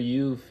 And whether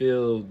you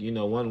feel,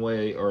 one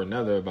way or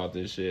another about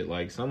this shit,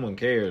 like someone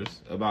cares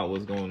about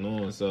what's going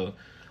on. So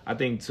I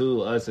think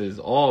too, us as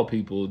all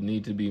people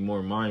need to be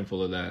more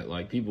mindful of that.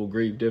 Like people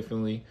grieve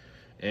differently.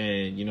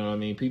 And,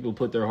 people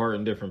put their heart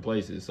in different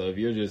places. So if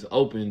you're just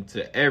open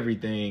to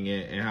everything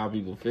and how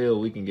people feel,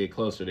 we can get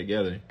closer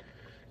together.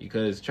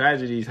 Because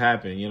tragedies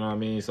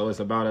happen, So it's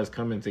about us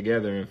coming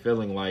together and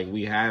feeling like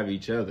we have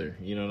each other,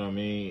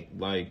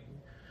 Like,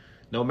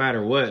 no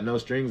matter what, no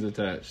strings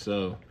attached.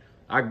 So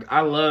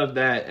I love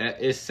that.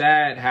 It's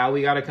sad how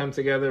we got to come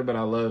together, but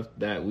I love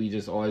that we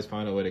just always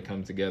find a way to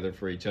come together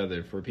for each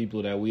other, for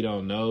people that we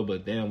don't know,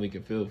 but then we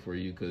can feel for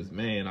you because,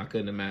 man, I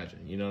couldn't imagine,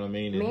 you know what I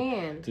mean? And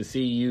man. to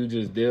see you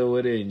just deal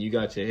with it and you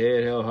got your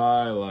head held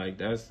high, like,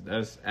 that's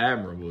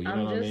admirable, you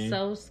know what I mean? I'm just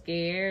so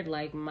scared,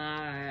 like,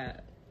 my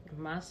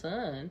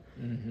son,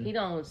 he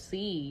don't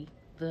see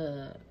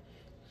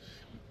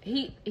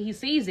he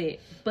sees it,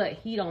 but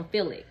he don't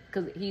feel it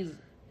because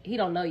he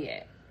don't know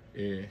yet.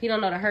 Yeah. He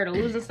don't know the hurt of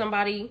losing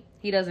somebody.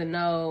 He doesn't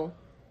know.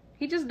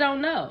 He just don't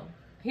know.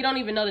 He don't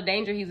even know the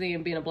danger he's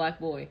in being a black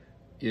boy.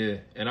 Yeah,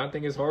 and I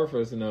think it's hard for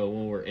us to know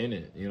when we're in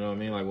it. You know what I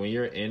mean? Like when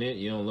you're in it,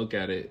 you don't look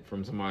at it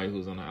from somebody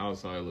who's on the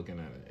outside looking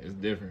at it. It's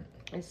different.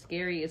 It's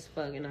scary as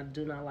fuck, and I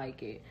do not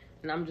like it.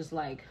 And I'm just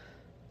like,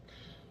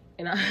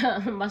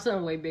 my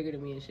son way bigger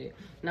than me and shit.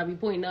 And I be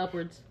pointing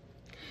upwards.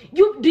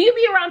 Do you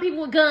be around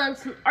people with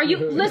guns? Are you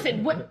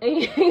listen? What?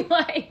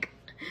 Like.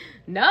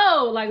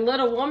 No, like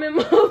little woman,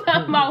 move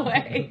out my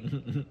way.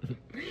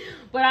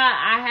 But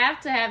I have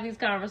to have these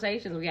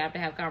conversations. We have to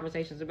have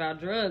conversations about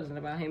drugs and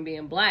about him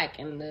being black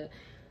and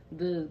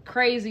the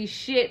crazy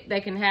shit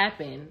that can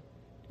happen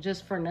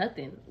just for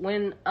nothing.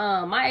 When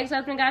my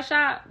ex-husband got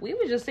shot, we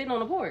was just sitting on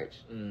the porch.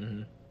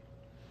 Mm-hmm.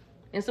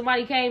 And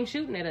somebody came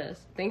shooting at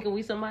us, thinking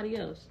we somebody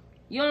else.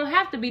 You don't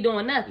have to be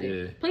doing nothing.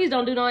 Yeah. Please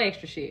don't do no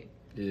extra shit.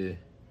 Yeah.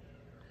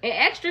 And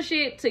extra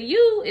shit to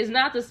you is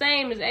not the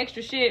same as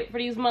extra shit for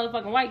these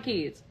motherfucking white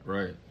kids.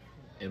 Right.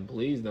 And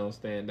please don't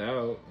stand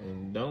out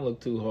and don't look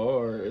too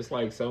hard. It's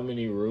like so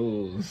many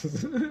rules.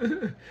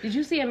 Did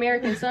you see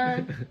American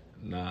Son?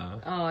 Nah.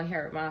 Oh, it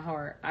hurt my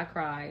heart. I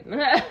cried.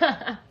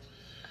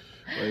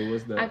 Wait,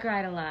 what's that? I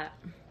cried a lot.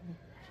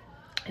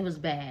 It was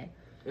bad.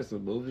 It's a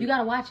movie? You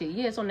gotta watch it.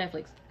 Yeah, it's on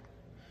Netflix.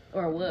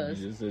 Or it was.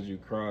 You just said you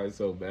cried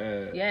so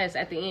bad. Yes,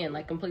 at the end.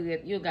 Like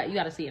completely. You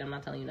gotta see it. I'm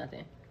not telling you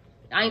nothing.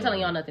 I ain't telling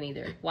y'all nothing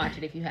either. Watch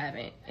it if you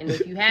haven't. And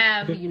if you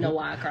have, you know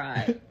why I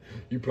cried.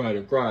 You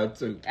probably cried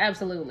too.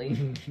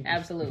 Absolutely.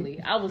 Absolutely.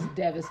 I was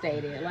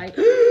devastated. Like,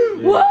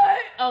 what?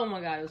 Oh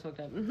my God, it was fucked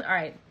up. All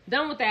right.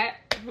 Done with that.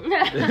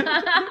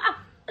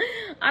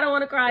 I don't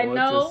want to cry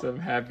no some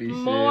happy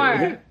more.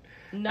 Shit.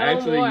 No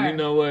Actually, more. you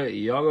know what?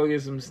 Y'all go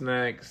get some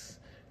snacks.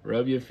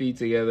 Rub your feet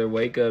together.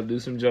 Wake up. Do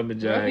some jumping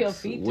jacks. Rub your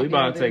feet we together.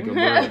 about to take a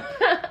break.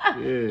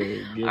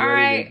 Yeah, get all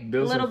right,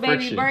 little baby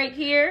friction. break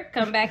here.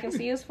 Come back and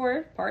see us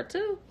for part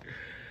 2.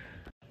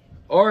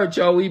 All right,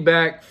 y'all, we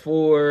back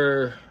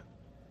for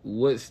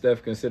what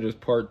Steph considers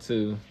part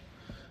 2.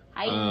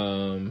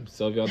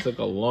 So if y'all took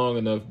a long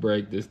enough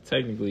break, this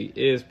technically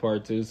is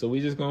part 2. So we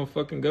just gonna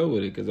fucking go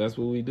with it because that's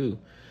what we do.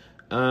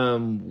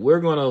 We're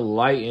gonna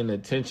lighten the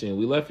tension.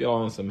 We left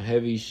y'all on some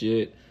heavy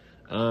shit.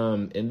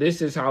 And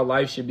this is how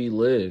life should be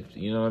lived.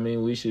 You know what I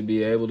mean? We should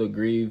be able to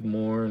grieve,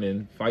 mourn,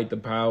 and fight the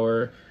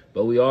power.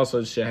 But we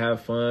also should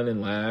have fun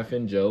and laugh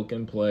and joke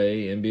and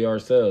play and be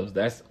ourselves.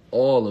 That's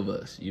all of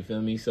us. You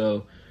feel me?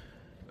 So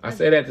I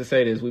say that to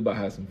say this. We about to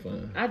have some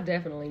fun. I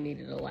definitely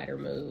needed a lighter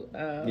mood.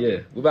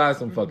 Yeah. We about to have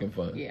some fucking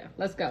fun. Yeah.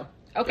 Let's go.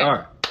 Okay. All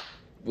right.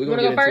 You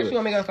want to go first? You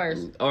want me to go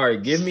first? All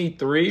right. Give me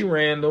 3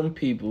 random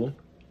people.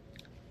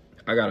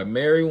 I got to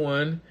marry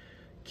one,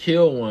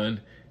 kill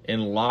one,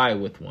 and lie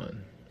with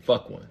one.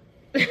 Fuck one.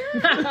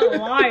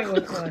 Lie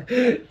with one.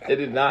 It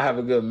did not have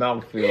a good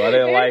mouthfeel. I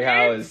didn't like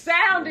how it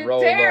sounded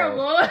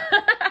terrible.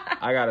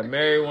 I gotta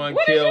marry one,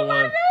 kill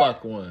one,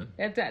 fuck one.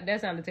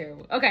 That sounded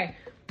terrible. Okay.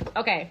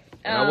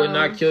 I would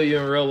not kill you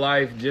in real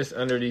life just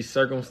under these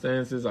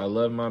circumstances. I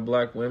love my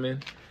black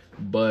women,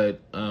 but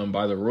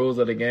by the rules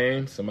of the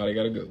game, somebody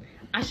gotta go.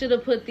 I should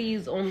have put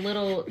these on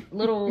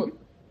little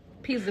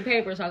pieces of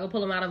paper so I could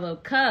pull them out of a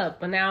cup,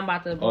 but now I'm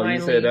about to blindly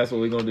you said that's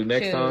what we're gonna do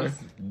next time?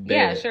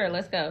 Yeah, sure,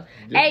 let's go.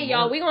 Hey,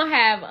 y'all, we're gonna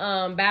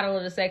have Battle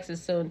of the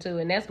Sexes soon, too,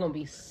 and that's gonna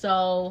be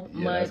so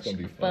much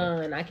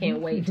fun. I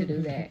can't wait to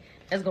do that.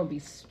 That's gonna be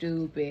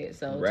stupid,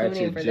 so Ratchet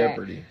tune in for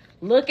Jeopardy.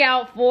 Look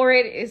out for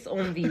it. It's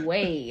on the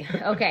way.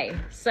 Okay,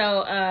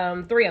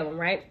 so 3 of them,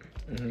 right?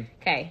 Mm-hmm.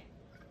 Okay.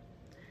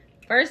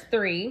 First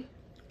 3,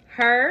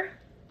 her,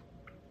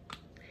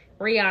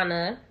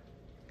 Rihanna,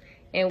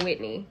 and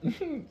Whitney.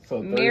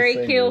 So Marry,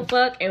 singers. kill,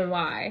 fuck, and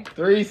why?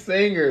 3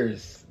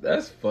 singers.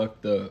 That's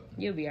fucked up.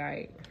 You'll be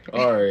alright.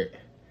 Alright.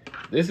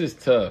 This is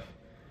tough.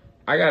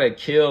 I gotta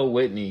kill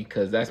Whitney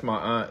because that's my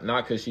aunt,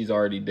 not because she's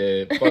already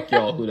dead. Fuck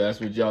y'all who that's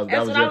what y'all,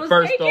 that was your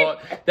first thought.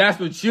 That's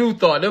what you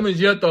thought. Them is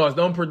your thoughts.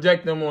 Don't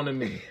project them onto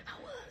me.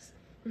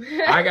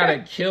 I gotta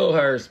kill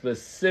her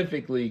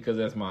specifically because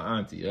that's my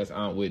auntie. That's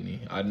Aunt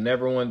Whitney. I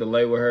never wanted to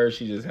lay with her.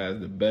 She just has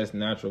the best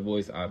natural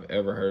voice I've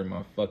ever heard in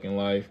my fucking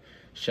life.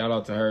 Shout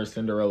out to her.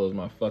 Cinderella is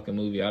my fucking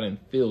movie. I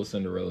didn't feel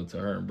Cinderella till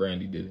her and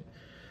Brandy did it.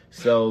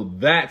 So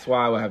that's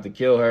why I would have to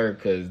kill her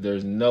because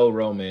there's no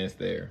romance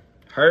there.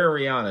 Her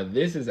and Rihanna,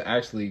 this is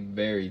actually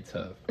very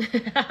tough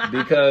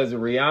because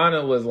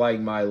Rihanna was like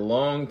my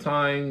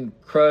longtime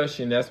crush,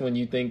 and that's when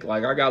you think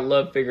like I got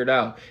love figured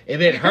out, and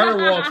then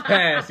her walks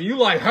past, and you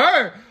like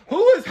her?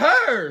 Who is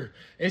her?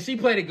 And she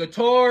played a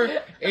guitar,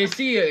 and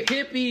she a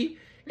hippie,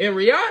 and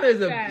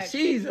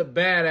she's a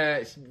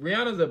badass.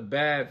 Rihanna's a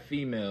bad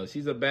female.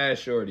 She's a bad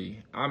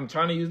shorty. I'm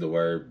trying to use the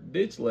word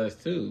bitch less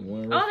too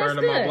when referring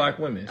to my black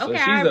women. So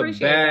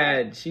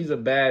okay, she's a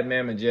bad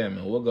mamma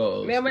jamma. We'll go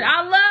old school.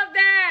 I love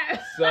that.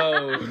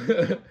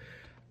 So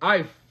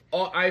I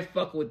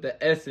fuck with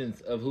the essence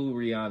of who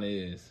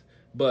Rihanna is.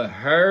 But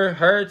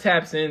her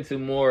taps into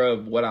more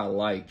of what I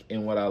like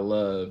and what I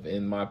love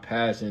and my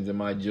passions and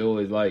my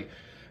joys. Like,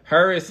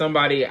 her is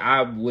somebody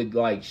I would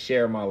like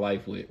share my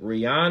life with.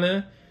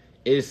 Rihanna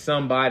is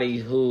somebody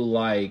who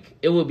like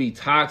it would be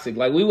toxic.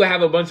 Like, we would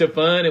have a bunch of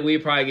fun and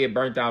we'd probably get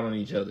burnt out on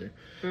each other.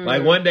 Mm-hmm.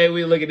 Like, one day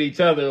we look at each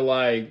other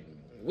like,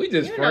 we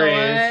just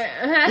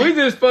friends. We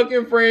just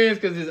fucking friends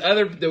because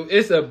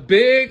it's a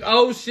big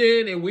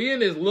ocean and we in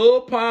this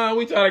little pond.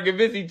 We try to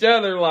convince each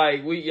other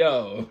like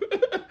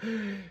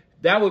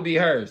that would be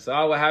her. So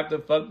I would have to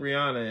fuck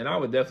Rihanna and I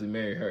would definitely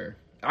marry her.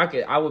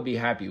 I would be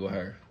happy with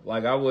her.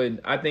 Like,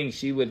 I think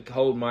she would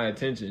hold my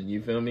attention.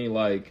 You feel me?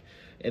 Like,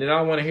 and then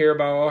I want to hear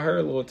about all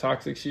her little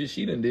toxic shit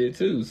she done did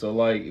too. So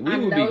like, it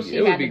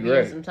would be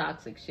great. Some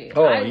toxic shit.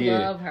 Oh, I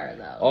love her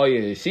though. Oh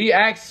yeah, she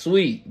acts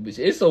sweet, but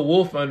it's a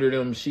wolf under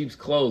them sheep's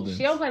clothing.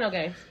 She don't play no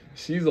games.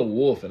 She's a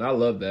wolf, and I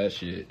love that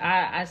shit.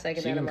 I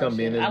second that emotion. Come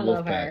in I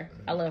love her.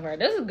 I love her.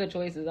 Those are good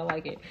choices. I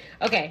like it.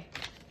 Okay,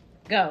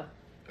 go.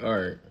 All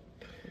right.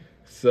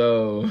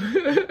 So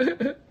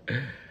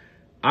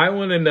I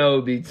want to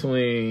know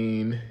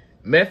between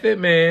Method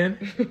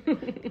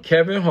Man,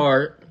 Kevin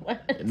Hart.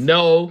 What?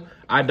 No,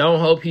 I don't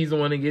hope he's the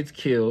one that gets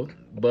killed,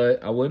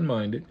 but I wouldn't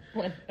mind it.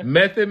 What?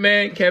 Method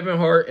Man, Kevin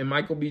Hart, and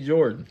Michael B.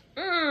 Jordan.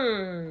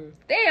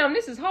 Damn,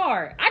 this is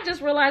hard. I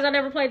just realized I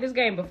never played this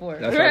game before.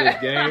 That's how this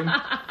game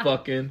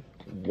fucking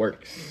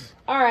works.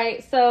 All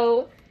right,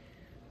 so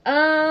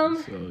damn,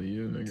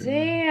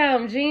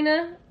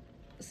 Gina.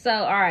 So,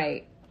 all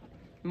right.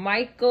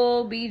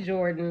 Michael B.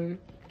 Jordan,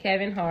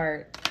 Kevin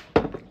Hart,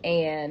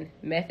 and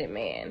Method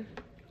Man.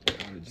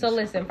 So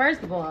listen,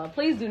 first of all,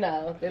 please do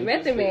know that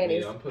Method Man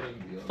is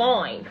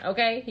fine,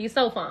 okay? He's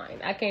so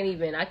fine. I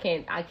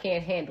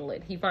can't handle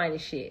it. He fine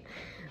as shit.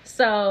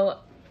 So,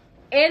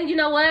 and you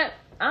know what?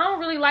 I don't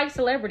really like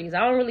celebrities. I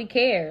don't really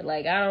care.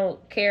 Like, I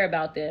don't care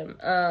about them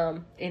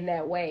in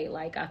that way.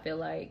 Like, I feel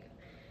like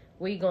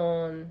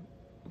you're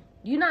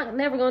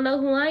never gonna know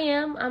who I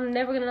am. I'm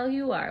never gonna know who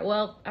you are.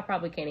 Well, I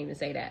probably can't even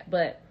say that,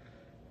 but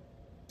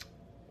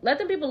let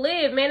them people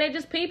live, man. They're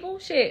just people.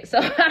 Shit. So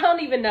I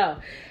don't even know.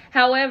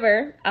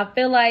 However, I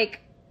feel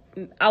like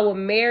I would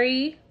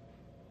marry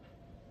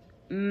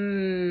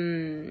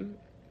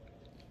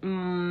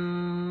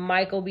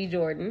Michael B.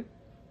 Jordan.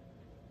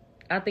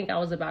 I think I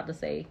was about to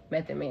say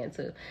Method Man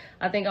too.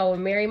 I think I would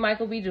marry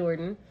Michael B.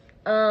 Jordan.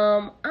 I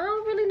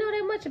don't really know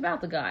that much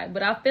about the guy,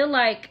 but I feel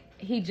like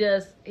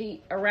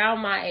he around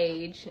my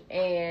age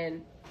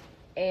and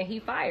he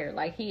fired.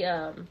 Like, his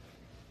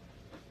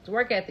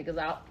work ethic is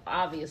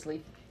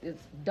obviously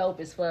it's dope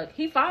as fuck.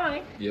 He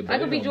fine. Yeah,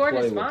 Michael B.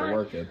 Jordan is fine.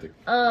 Work ethic.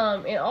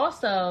 And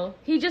also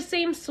he just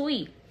seems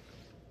sweet.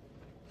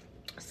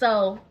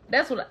 So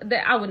that's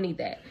I would need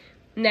that.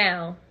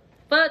 Now,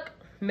 fuck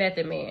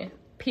Method Man.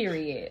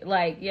 Period.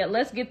 Like, yeah,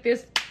 let's get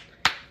this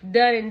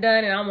done and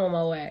I'm on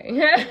my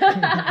way.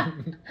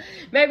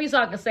 Maybe so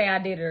I can say I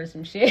did it or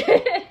some shit.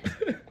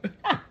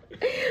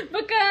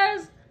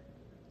 Because,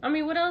 I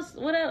mean, what else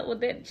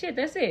with that shit?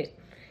 That's it.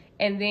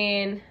 And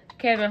then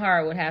Kevin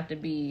Hart would have to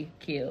be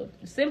killed.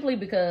 Simply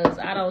because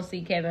I don't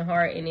see Kevin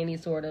Hart in any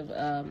sort of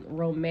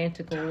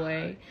romantical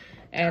way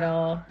at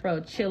all. Bro,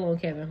 chill on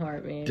Kevin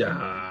Hart, man.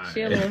 Die.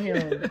 Chill on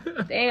him.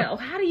 Damn,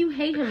 how do you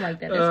hate him like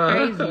that?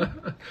 That's crazy.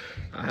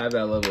 I have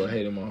that level of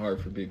hate in my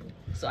heart for people.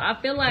 So I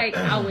feel like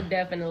I would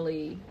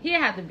definitely... He'd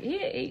have to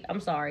be... I'm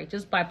sorry.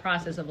 Just by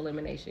process of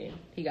elimination,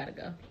 he gotta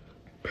go.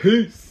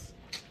 Peace.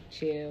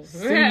 Chill.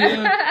 See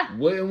ya.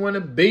 Wouldn't want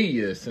to be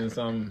you since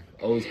I'm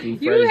old school.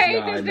 You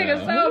hate this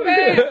nigga so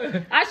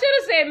bad. I should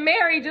have said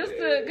Mary just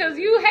because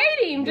you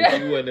hate him. But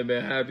you wouldn't have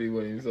been happy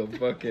with him, so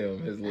fuck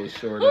him. His little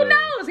short. Who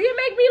knows? He'll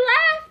make me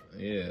laugh.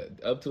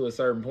 Yeah, up to a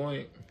certain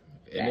point,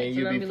 and then So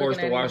you'd be forced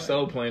to watch anyway.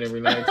 Soul Plane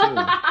every night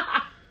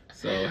too.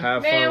 So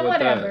have fun with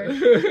whatever.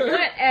 that.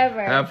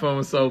 Whatever. Have fun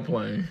with Soul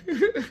Plane.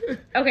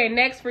 Okay,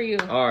 next for you.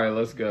 All right,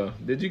 let's go.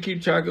 Did you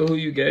keep track of who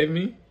you gave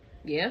me?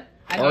 Yeah.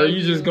 Or are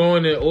you just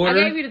going in order?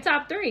 I gave you the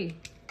top 3.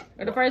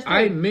 Or the first 3.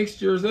 I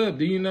mixed yours up.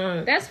 Do you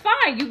not? That's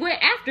fine. You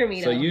went after me,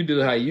 though. So you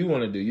do how you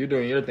want to do. You're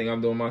doing your thing.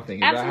 I'm doing my thing.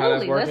 Is Absolutely. that how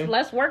that's working?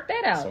 Let's work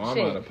that out. So I'm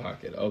out of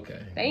pocket. Okay.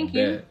 Thank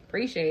you.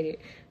 Appreciate it.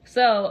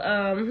 So,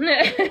 the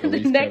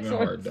next Kevin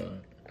one. Hart, dog.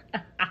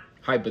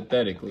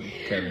 Hypothetically,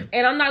 Kevin.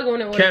 And I'm not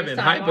going in order Kevin, this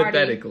time.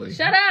 hypothetically.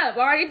 Shut up. I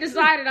already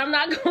decided I'm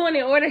not going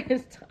in order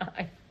this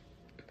time.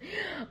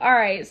 All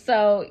right.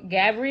 So,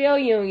 Gabrielle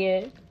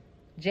Union,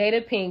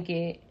 Jada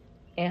Pinkett,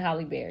 and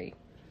Halle Berry.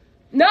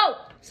 No.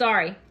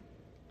 Sorry.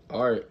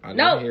 All right. I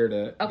didn't hear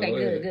that. Okay, Go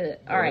ahead. good.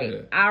 Go All right.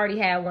 ahead. I already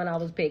had one I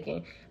was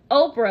picking.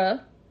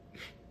 Oprah,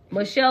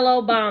 Michelle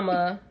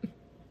Obama,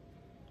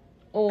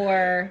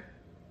 or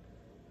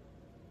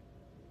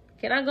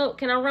can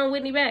I run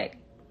Whitney back?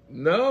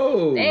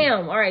 No.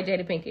 Damn. All right,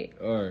 Jada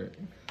Pinkett. All right.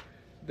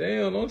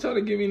 Damn, don't try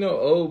to give me no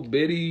old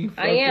bitty.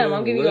 I am.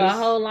 I'm giving you a list.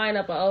 whole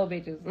lineup of old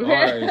bitches. All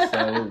right,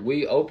 so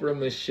we Oprah,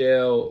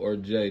 Michelle, or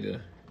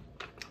Jada.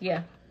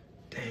 Yeah.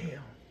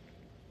 Damn.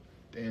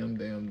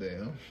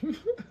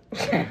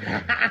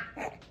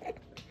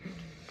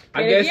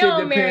 I And guess if you it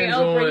don't marry depends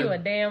Oprah, on. you a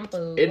damn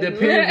fool. It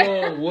depends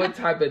on what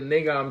type of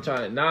nigga I'm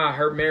trying. Nah,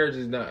 her marriage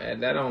is not.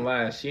 That don't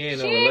last. She ain't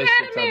no She ain't relationship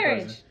had a type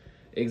marriage. person.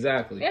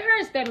 Exactly. And her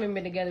and Stedman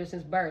been together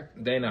since birth.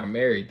 They not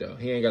married though.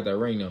 He ain't got that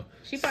ring though.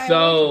 She probably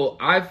So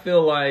I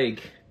feel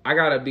like I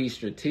gotta be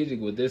strategic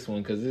with this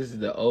one because this is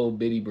the old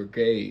bitty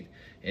brigade,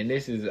 and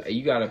this is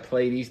you gotta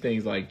play these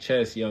things like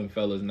chess, young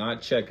fellas,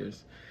 not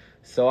checkers.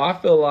 So I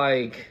feel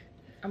like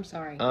I'm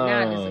sorry.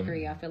 I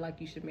disagree. I feel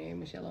like you should marry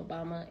Michelle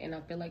Obama, and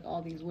I feel like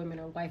all these women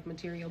are wife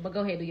material. But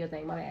go ahead, do your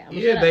thing. My bad.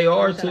 yeah, they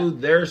are to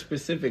their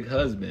specific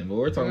husband, but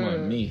we're talking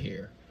about me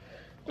here.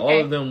 Okay. All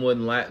of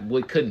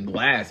them couldn't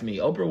last me.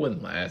 Oprah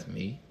wouldn't last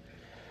me.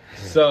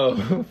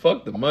 So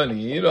fuck the money.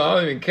 You know, I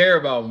don't even care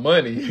about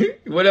money.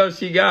 What else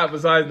she got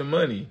besides the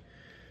money?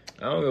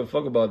 I don't give a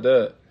fuck about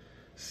that.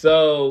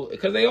 So,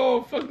 because they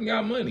all fucking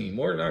got money,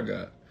 more than I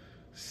got.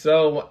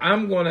 So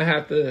I'm gonna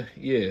have to,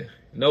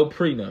 no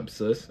prenup,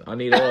 sis. I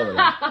need all of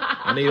that.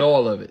 I need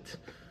all of it.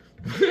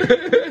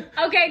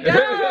 Okay,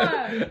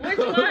 go. Which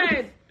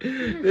one?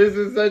 This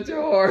is such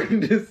a hard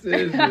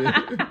decision.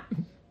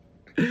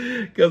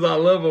 Because I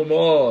love them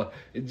all.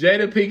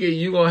 Jada Pinkett,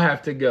 you gonna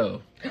have to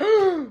go.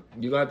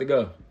 You gonna have to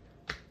go.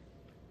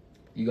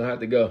 You gonna have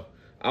to go.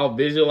 I'll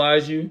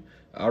visualize you.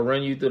 I'll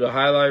run you through the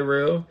highlight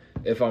reel.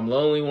 If I'm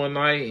lonely one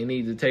night and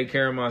need to take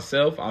care of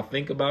myself, I'll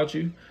think about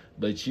you.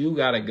 But you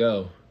gotta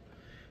go.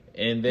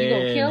 And then You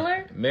gonna kill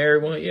her? Marry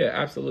one? Yeah,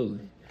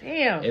 absolutely.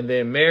 Damn. And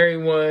then marry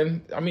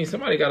one. I mean,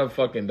 somebody gotta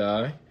fucking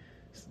die.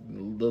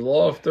 The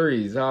law of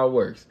threes, how it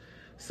works.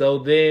 So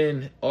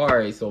then, all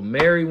right. So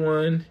marry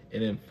one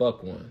and then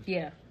fuck one.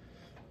 Yeah.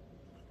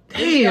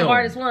 Damn. The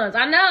hardest ones.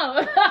 I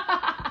know.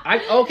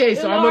 Okay,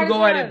 so The I'm gonna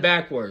go at hardest it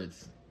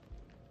backwards.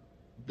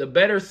 The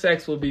better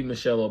sex will be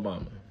Michelle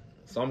Obama.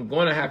 So I'm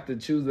gonna have to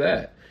choose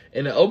that.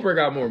 And then Oprah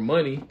got more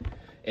money.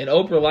 And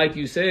Oprah, like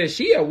you said,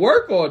 she at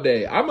work all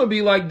day. I'm gonna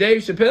be like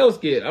Dave Chappelle's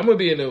kid. I'm gonna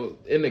be in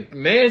the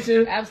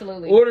mansion,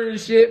 Absolutely. ordering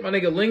shit. My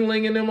nigga Ling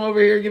Ling and them over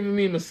here giving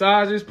me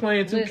massages,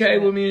 playing 2K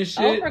Listen, with me and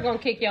shit. Oprah gonna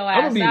kick your I'm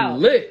ass gonna be out.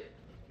 lit.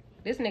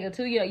 This nigga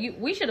too young.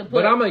 We should have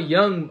put. But I'm a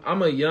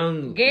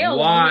young Gail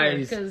wise. on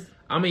here, 'cause-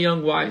 I'm a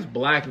young wise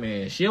black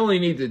man. She only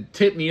need to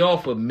tip me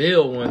off a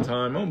meal one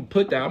time. I'm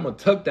gonna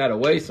tuck that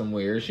away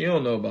somewhere. She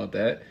don't know about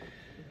that.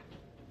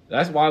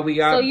 That's why we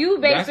got. So you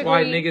that's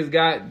why basically- niggas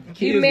got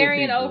kids. You with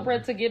marrying people.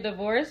 Oprah to get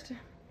divorced?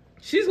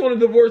 She's gonna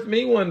divorce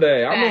me one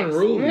day. I'm Facts.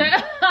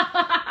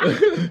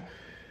 unruly.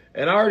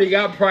 And I already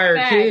got prior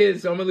Facts.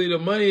 kids, so I'm gonna leave the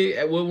money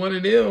with one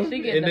of them. She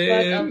getting And the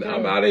fuck then up,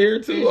 I'm too. out of here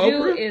too. You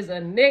Oprah is a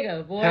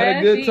nigga, boy. had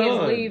a good She time.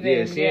 is leaving.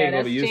 Yeah, she ain't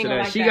gonna be used to that.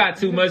 Like She got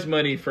too much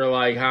money for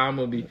like how I'm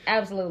gonna be.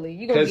 Absolutely.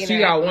 You gonna Because be she in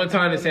there got acting one like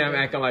time a to say I'm nigga.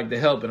 acting like the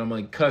help, and I'm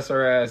gonna cuss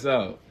her ass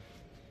out.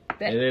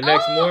 That- And then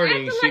next Oh,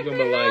 morning, acting she like gonna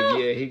the be like, help.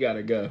 yeah, he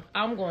gotta go.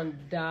 I'm gonna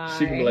die.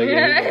 She gonna be like,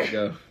 yeah, he gotta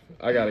go.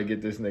 I gotta get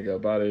this nigga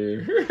up out of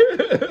here.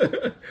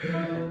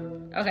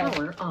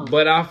 Okay.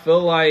 But I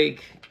feel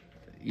like,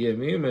 yeah,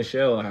 me and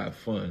Michelle will have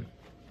fun.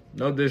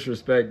 No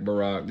disrespect,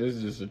 Barack. This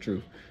is just the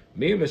truth.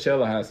 Me and Michelle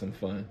will have some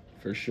fun,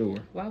 for sure.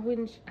 Why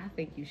wouldn't I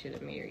think you should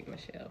have married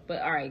Michelle?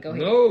 But all right, go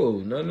ahead.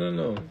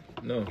 No.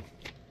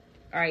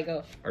 All right,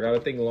 go. I gotta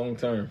think long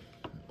term.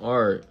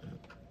 All right.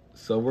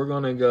 So we're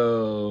gonna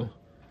go.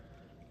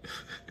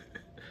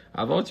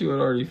 I thought you had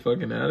already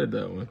fucking added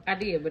that one. I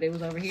did, but it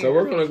was over here. So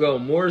we're gonna go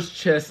Morris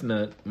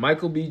Chestnut,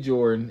 Michael B.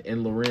 Jordan,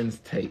 and Lorenz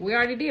Tate. We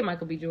already did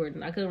Michael B.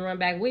 Jordan. I couldn't run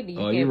back Whitney.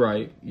 Oh, you're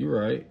right. You're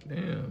right.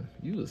 Damn,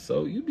 you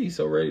be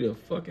so ready to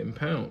fucking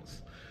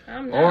pounce.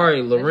 I'm not. All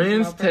right,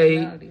 Lorenz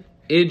Tate,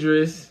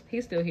 Idris.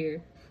 He's still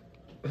here.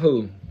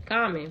 Who?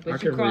 Common,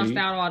 but you crossed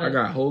out all the... I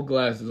got whole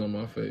glasses on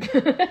my face.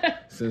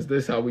 Since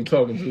this how we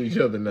talking to each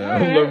other now.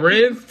 Right.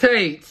 Lorenz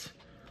Tate,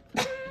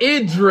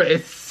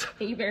 Idris.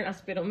 You better not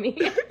spit on me.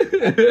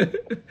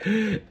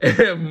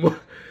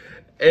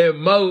 and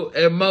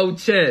Mo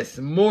Chess,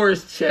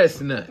 Morris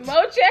Chestnut.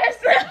 Mo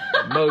Chestnut.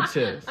 Mo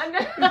Chess. I know.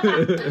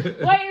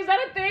 Wait, is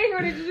that a thing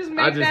or did you just make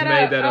that up? I just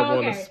made that up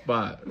on the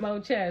spot. Mo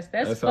Chess.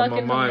 That's how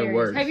fucking my mind hilarious.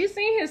 works. Have you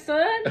seen his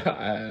son?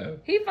 I have.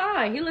 He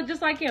fine. He look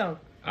just like him.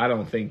 I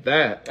don't think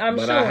that, but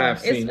sure. I have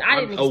seen.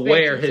 I'm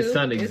aware his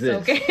son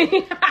exists.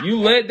 Okay. You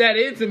let that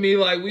into me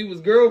like we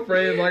was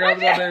girlfriends. Like I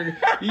was out there.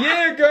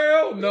 Yeah,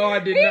 girl. No, I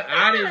did not.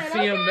 I didn't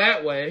see him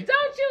that way.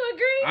 Don't you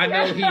agree? I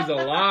know he's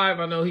alive.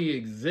 I know he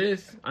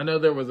exists. I know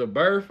there was a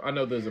birth. I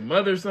know there's a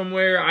mother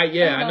somewhere. I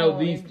know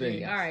these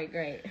things. All right,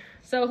 great.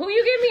 So who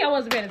you give me? I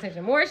wasn't paying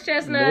attention. Morris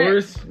Chestnut.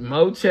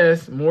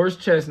 Morris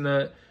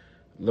Chestnut,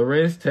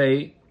 Lorenz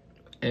Tate,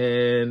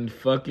 and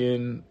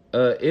fucking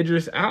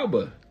Idris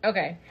Elba.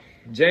 Okay.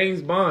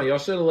 James Bond. Y'all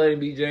should have let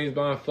him be James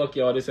Bond. Fuck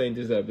y'all. This ain't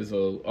this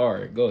episode. All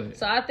right, go ahead.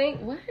 So I think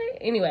what?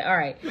 Anyway, all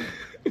right.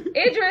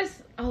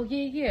 Idris. Oh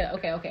yeah.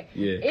 Okay.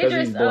 Yeah, because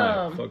he's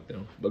black. Fuck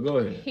them. But go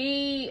ahead.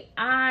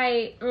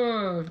 I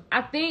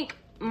think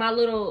my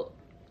little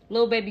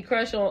baby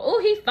crush on. Oh,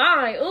 he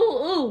fine.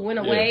 Ooh, went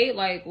away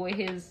like with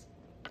his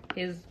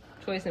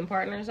choice in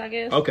partners, I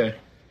guess. Okay.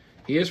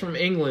 He is from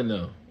England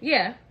though.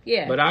 Yeah.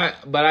 But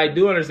I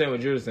do understand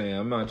what you're saying.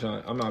 I'm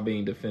not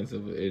being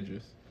defensive of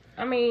Idris.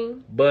 I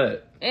mean,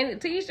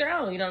 and to each their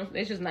own,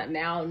 it's just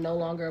no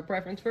longer a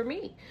preference for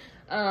me.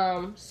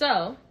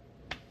 So,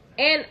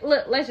 and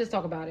look, let's just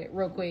talk about it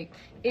real quick.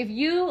 If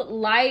you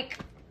like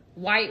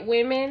white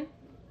women,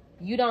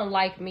 you don't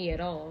like me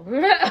at all.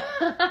 Yeah,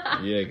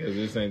 because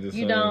this ain't the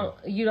same.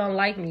 You don't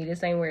like me.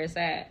 This ain't where it's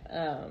at.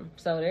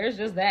 So there's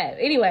just that.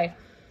 Anyway,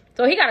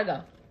 so he gotta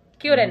go.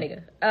 Kill that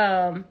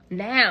nigga.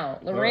 Now,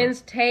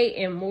 Lorenz Tate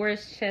and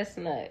Morris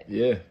Chestnut.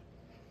 Yeah.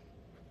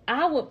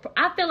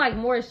 I feel like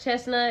Morris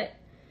Chestnut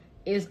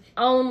is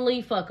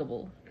only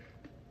fuckable.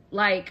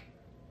 Like,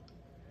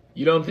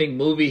 you don't think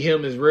movie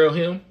him is real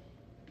him?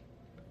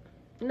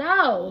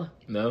 No.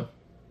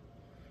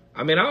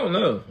 I mean, I don't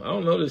know. I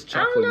don't know this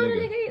chocolate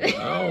nigga.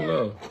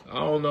 I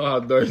don't know how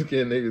dark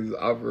skinned niggas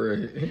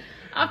operate.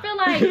 I feel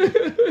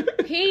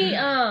like he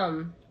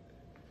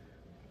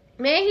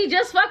man, he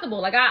just fuckable.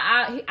 Like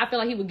I feel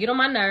like he would get on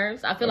my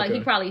nerves. I feel like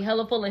he probably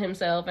hella full of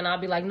himself, and I'll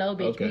be like, no,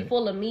 bitch, be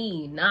full of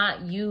me,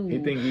 not you. He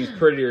think he's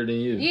prettier than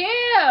you.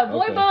 Yeah,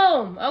 boy,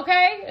 boom.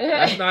 Okay.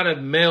 That's not a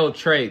male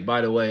trait, by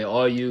the way.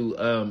 All you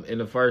in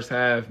the first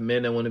half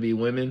men that want to be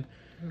women,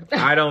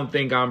 I don't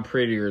think I'm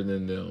prettier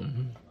than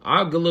them.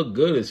 I look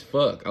good as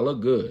fuck. I look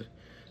good,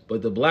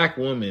 but the black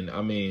woman,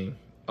 I mean.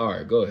 All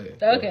right, go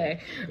ahead. Okay.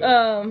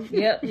 Go ahead.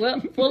 Yeah,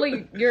 well,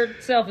 fully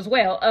yourself as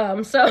well.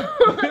 So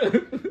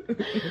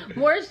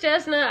Morris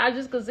Chestnut, I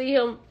just could see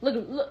him. Look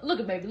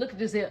at baby. Look at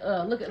this here.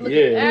 Look at.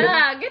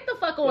 Get the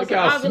fuck on. Look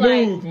how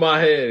smooth my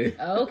head.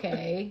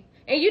 Okay.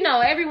 And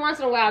every once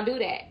in a while I do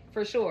that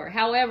for sure.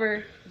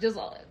 However, I just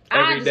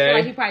feel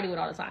like he probably do it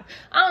all the time.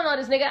 I don't know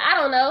this nigga.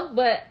 I don't know,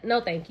 but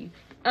no, thank you.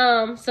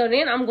 So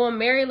then I'm going to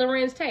marry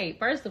Lorenz Tate.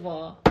 First of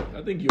all,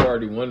 I think you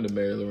already wanted to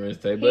marry Lorenz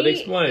Tate, but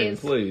explain,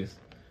 please.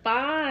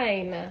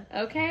 Fine,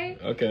 okay?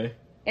 Okay.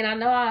 And I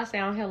know I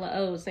sound hella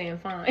old saying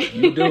fine.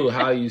 You do,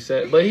 how you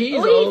said, but he's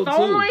old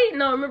too.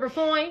 No, remember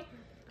fine?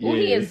 Well,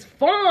 he is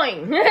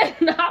fine.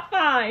 Not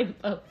fine,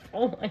 but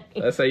fine.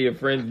 That's how your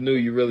friends knew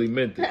you really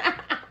meant it.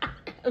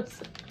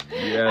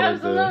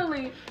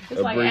 Absolutely.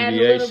 It's like adding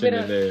a little bit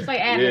of, it's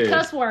like adding a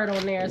cuss word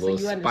on there so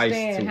you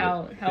understand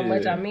how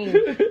much I mean.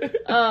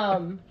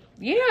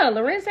 Yeah,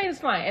 Lorenz Tate is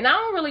fine. And I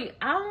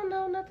don't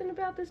know nothing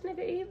about this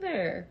nigga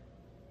either.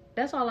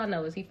 That's all I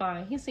know is he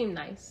fine. He seemed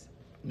nice.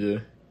 Yeah.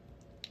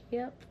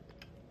 Yep.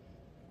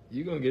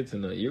 You're going to get to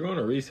know. You're going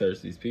to research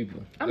these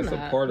people. That's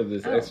a part of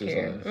this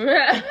exercise.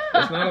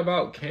 It's not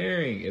about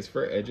caring. It's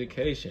for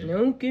education.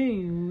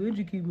 Okay,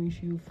 educate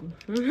me,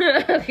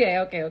 Okay.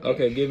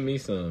 Okay, give me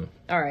some.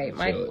 All right,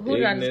 Mike. Who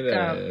did I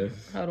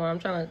just hold on, I'm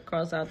trying to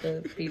cross out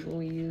the people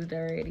we used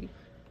already.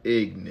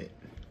 Ignorant.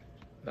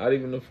 Not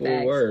even a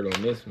full word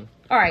on this one.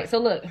 All right, so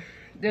look.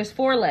 There's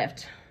 4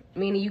 left,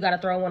 meaning you got to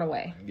throw one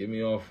away. Give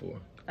me all 4.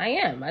 I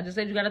am. I just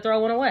said you got to throw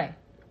one away.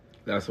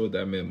 That's what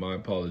that meant. My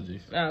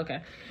apologies. Oh,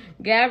 okay.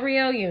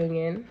 Gabrielle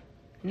Union,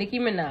 Nicki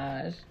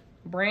Minaj,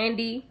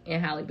 Brandy,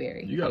 and Halle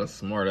Berry. You got a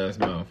smart ass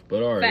mouth,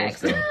 but all right,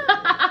 let's go.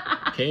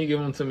 Can you give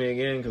them to me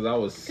again? Because I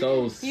was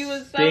so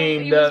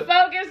steamed up.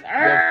 Focused.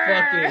 The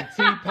fucking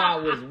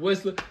teapot was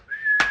whistling.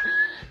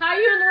 How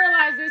you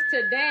realize this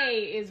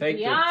today is Take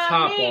beyond the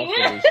top me.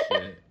 off of this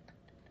shit.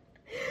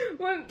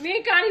 When me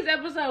and Connie's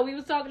episode, we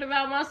was talking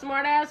about my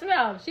smart ass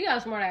mouth. She got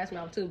a smart ass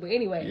mouth too, but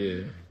anyway.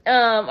 Yeah.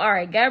 All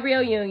right,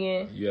 Gabrielle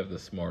Union. You have the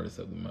smartest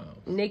of the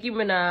mouths. Nicki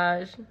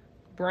Minaj,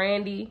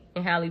 Brandy,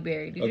 and Halle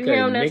Berry. Did you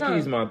hear on that song?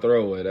 Nicki's my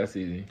throwaway. That's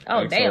easy.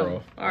 Oh, damn.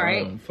 All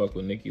right. I don't fuck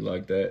with Nicki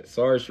like that.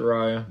 Sorry,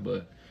 Shariah,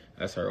 but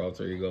That's her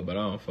alter ego, but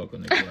I don't fuck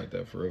with niggas like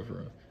that for real, for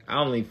real. I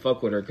only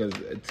fuck with her because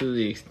to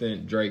the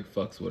extent Drake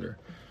fucks with her.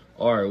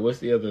 All right, what's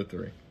the other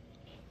three?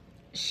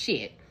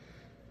 Shit.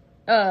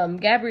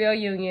 Gabrielle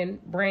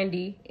Union,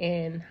 Brandy,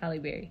 and Halle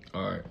Berry.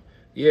 All right.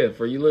 Yeah,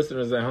 for you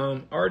listeners at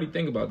home, I already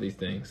think about these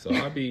things, so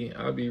I'll be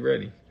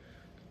ready.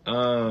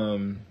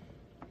 Damn.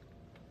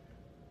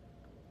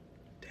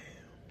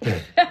 You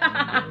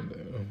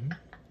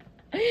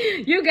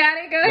got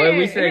it. Go ahead. Wait,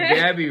 we said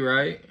Gabby,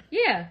 right?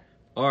 Yeah.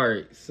 All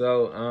right.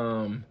 So,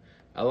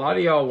 a lot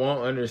of y'all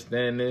won't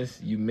understand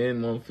this. You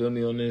men won't feel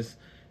me on this.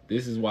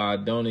 This is why I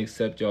don't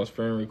accept y'all's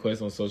friend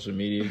requests on social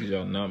media because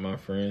y'all not my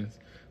friends.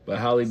 But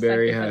Halle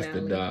Berry has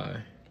to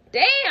die.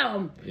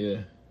 Damn.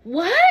 Yeah.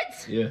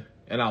 What? Yeah.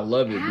 And I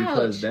love it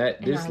because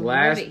this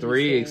last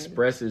three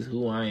expresses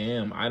who I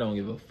am. I don't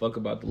give a fuck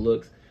about the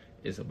looks.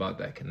 It's about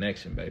that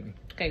connection, baby.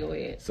 Okay, go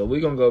ahead. So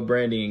we're going to go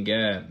Brandy and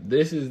Gab.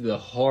 This is the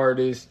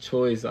hardest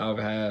choice I've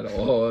had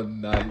all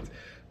night.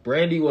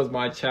 Brandy was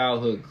my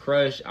childhood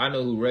crush. I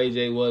know who Ray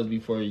J was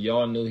before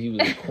y'all knew he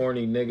was a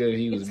corny nigga.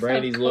 He was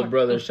Brandy's little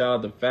brother. Shout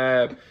out to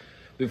Fab.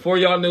 Before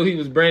y'all knew he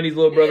was Brandy's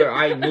little brother,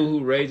 I knew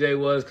who Ray J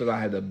was because I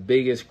had the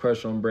biggest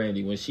crush on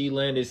Brandy. When she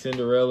landed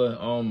Cinderella,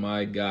 oh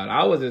my God.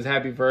 I was as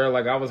happy for her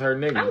like I was her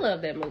nigga. I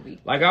love that movie.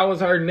 Like I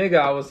was her nigga.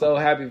 I was so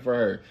happy for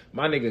her.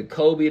 My nigga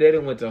Kobe, they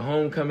done went to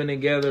homecoming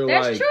together.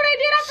 That's like, true, they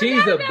did.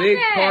 She's a big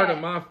part of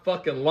my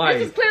fucking life.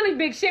 This is clearly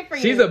big shit for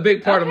you. She's a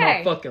big part of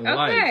my fucking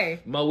life.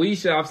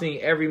 Moesha, I've seen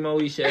every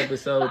Moesha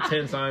episode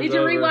 10 times Did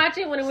you over. rewatch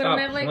it when it went on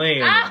Netflix?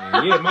 Stop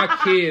playing. Yeah, my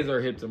kids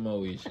are hip to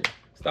Moesha.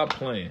 Stop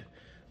playing.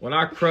 When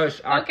I crush,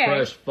 I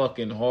crush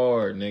fucking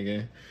hard,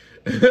 nigga.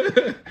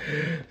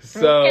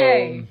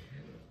 So,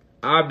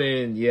 I've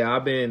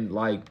been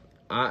like,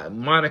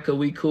 Monica,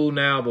 we cool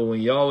now, but when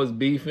y'all was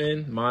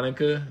beefing,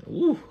 Monica,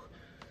 woo,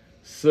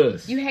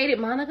 sus. You hated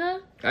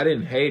Monica? I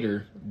didn't hate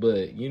her,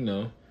 but, you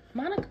know.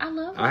 Monica, I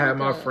love Monica. I had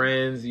my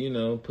friends, you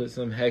know, put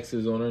some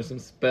hexes on her, some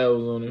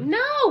spells on her.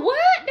 No, what?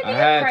 I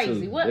had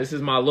crazy. What? This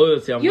is my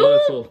loyalty. I'm loyal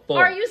to a fuck.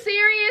 Are you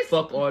serious?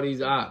 Fuck all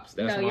these ops.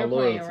 That's my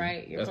loyalty. Playing,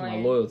 right? You're That's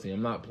playing. My loyalty.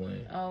 I'm not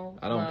playing. Oh,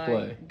 I don't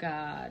play.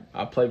 God.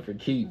 I play for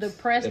keeps. The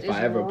press if is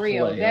I ever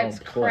real. Play, That's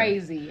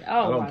crazy.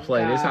 Oh, I don't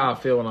play. God. This is how I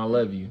feel when I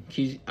love you.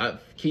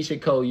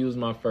 Keisha Cole, you was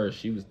my first.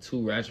 She was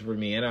too ratchet for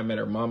me, and I met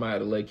her mama. I had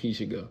to let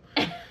Keisha go.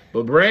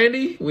 But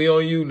Brandy, we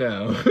on you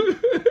now.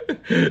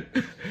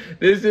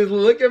 This is,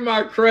 look at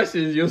my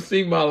crushes. You'll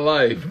see my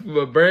life.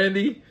 But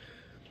Brandy,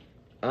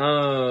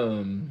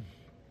 I'm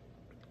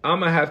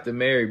gonna have to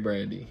marry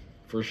Brandy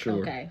for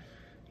sure. Okay.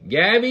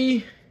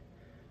 Gabby,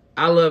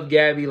 I love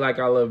Gabby like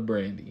I love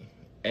Brandy.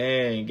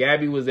 And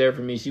Gabby was there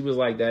for me. She was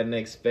like that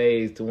next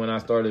phase to when I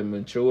started to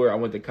mature. I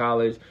went to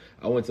college.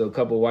 I went to a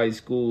couple white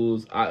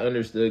schools. I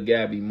understood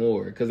Gabby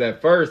more. Because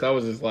at first I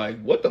was just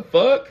like, what the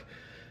fuck?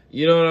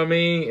 You know what I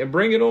mean? And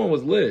Bring It On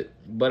was lit.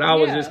 But I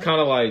was just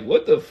kind of like,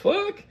 what the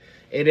fuck?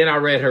 And then I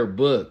read her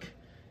book.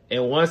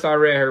 And once I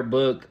read her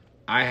book,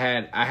 I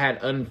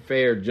had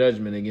unfair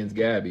judgment against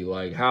Gabby.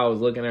 Like, how I was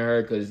looking at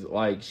her because,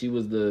 like, she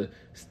was the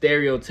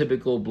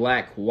stereotypical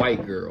black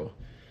white girl.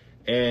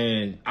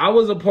 And I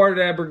was a part of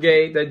that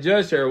brigade that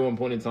judged her at one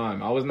point in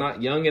time. I was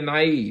not young and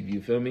naive,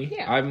 you feel me?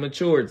 Yeah. I've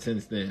matured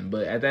since then.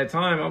 But at that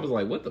time, I was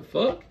like, what the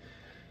fuck?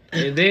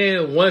 And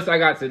then once I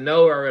got to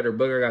know her, I read her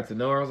book, I got to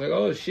know her, I was like,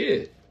 oh,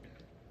 shit.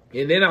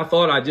 And then I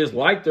thought I just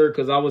liked her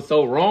because I was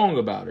so wrong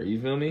about her,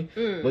 you feel me?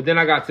 But then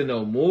I got to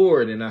know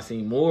more, and then I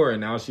seen more, and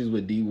now she's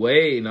with D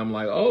Wade, and I'm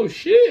like, oh,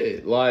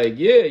 shit. Like,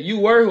 yeah, you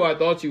were who I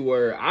thought you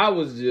were. I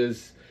was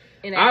just...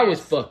 I was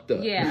fucked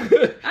up. Yeah.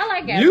 I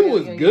like Gabrielle You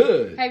was Union.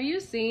 good. Have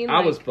you seen I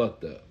was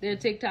fucked up. their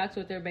TikToks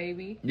with their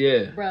baby?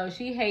 Yeah. Bro,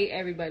 she hate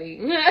everybody.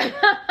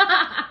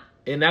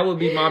 And that would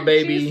be my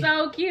baby. She's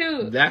so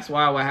cute. That's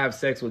why I would have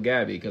sex with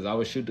Gabby, because I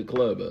would shoot the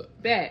club up.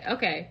 Bet.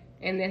 Okay.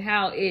 And then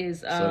how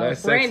is that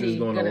sex Brandy is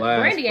gonna last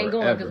Brandy ain't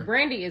going forever. because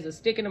Brandy is a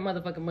stick in the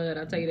motherfucking mud.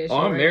 I'll tell you that shit. Oh,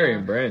 I'm right marrying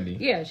now. Brandy.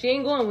 Yeah, she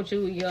ain't going with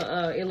you,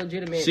 your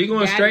illegitimate. She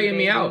gonna daddy straighten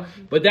me baby. out.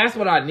 But that's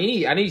what I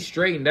need. I need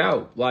straightened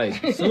out.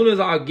 Like, as soon as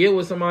I get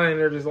with somebody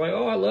and they're just like,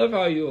 oh, I love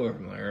how you are.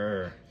 I'm like,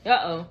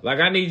 Uh-oh. Like,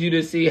 I need you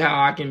to see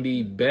how I can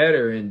be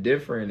better and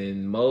different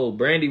and mold.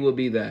 Brandy would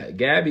be that.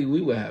 Gabby,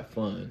 we would have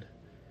fun.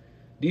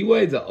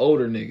 D-Wade's an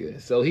older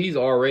nigga, so he's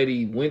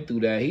already went through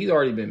that. He's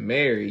already been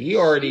married. He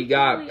already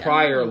got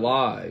prior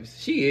lives.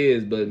 She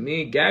is, but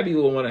me and Gabby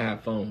will want to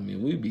have fun with me.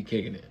 We'd be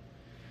kicking it.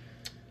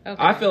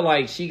 Okay. I feel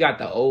like she got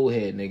the old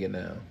head nigga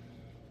now.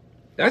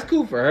 That's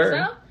cool for her.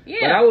 So? Yeah.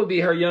 But that would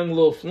be her young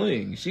little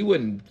fling. She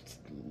wouldn't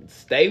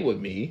stay with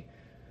me.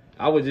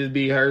 I would just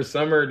be her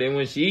summer. Then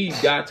when she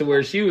got to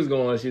where she was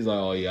going, she's like,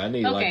 oh, yeah, I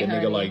need like a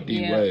nigga like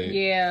D-Wade.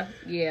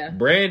 Yeah.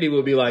 Brandy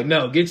would be like,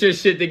 no, get your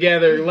shit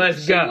together.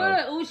 Let's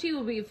go. She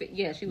would be,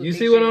 she would. You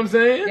see what I'm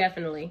saying?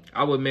 Definitely.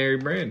 I would marry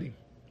Brandy.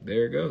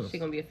 There it goes. She's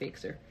going to be a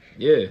fixer.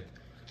 Yeah.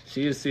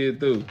 She'll see it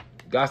through.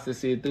 Got to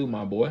see it through,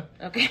 my boy.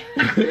 Okay.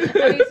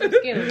 I need some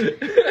skills.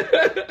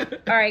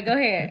 All right, go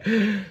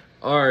ahead.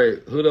 All right.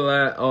 Who the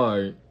last? All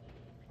right.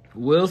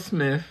 Will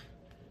Smith,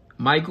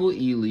 Michael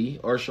Ealy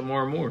or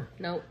Shamar Moore.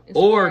 Nope.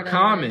 Or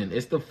Common.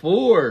 It's the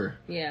 4.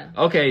 Yeah.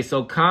 Okay,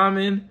 so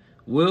Common,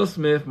 Will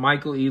Smith,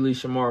 Michael Ealy,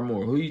 Shamar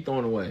Moore. Who you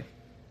throwing away?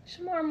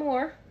 Shamar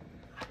Moore.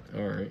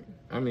 All right.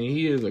 I mean,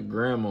 he is a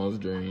grandma's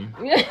dream.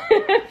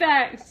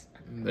 Facts.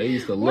 They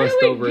used to lust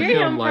over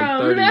him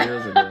like 30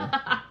 years ago.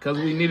 Because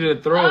we needed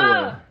a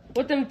throwaway.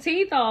 With them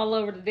teeth all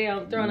over the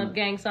damn, throwing up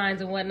gang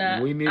signs and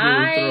whatnot. We needed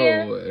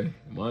a throwaway.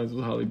 Mine's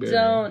was Holly Berry.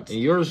 Don't. And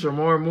you're a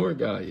Shamar Moore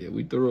guy. Yeah,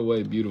 we threw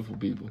away beautiful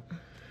people.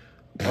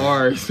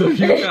 All right, so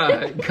you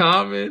got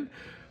Common,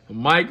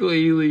 Michael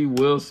Ealy,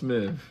 Will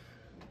Smith.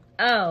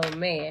 Oh,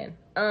 man.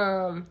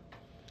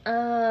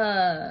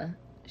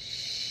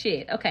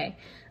 Shit. Okay.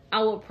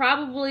 I would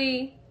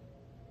probably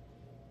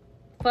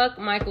fuck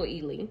Michael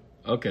Ealy.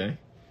 Okay.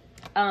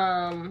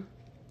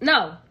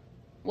 No.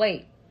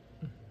 Wait.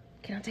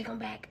 Can I take him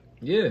back?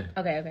 Yeah.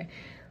 Okay.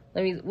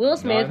 Will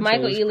Smith,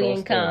 Michael Ealy,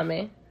 and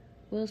Common.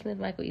 Will Smith,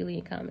 Michael Ealy,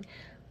 and Common.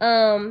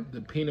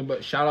 The peanut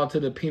butter. Shout out to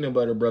the Peanut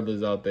Butter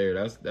Brothers out there.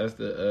 That's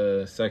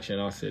the section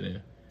I'll sit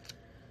in.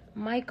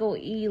 Michael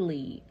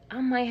Ealy. I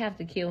might have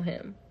to kill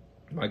him.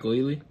 Michael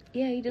Ealy?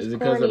 Yeah, he just. Is it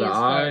because of the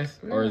eyes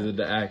no. or is it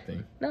the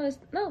acting? No.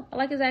 I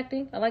like his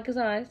acting. I like his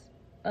eyes.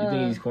 You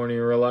think he's corny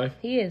in real life?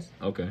 He is.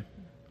 Okay.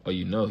 Oh,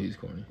 you know he's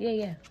corny.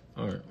 Yeah.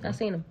 All right. I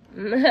seen him.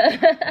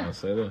 I'll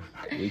say that.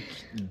 We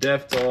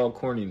deaf to all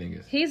corny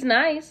niggas. He's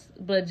nice,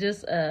 but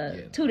just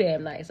too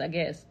damn nice, I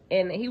guess.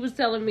 And he was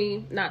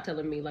not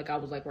telling me, like I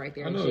was like right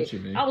there. I know what you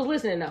mean. I was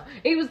listening though.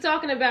 He was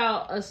talking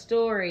about a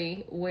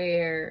story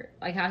where,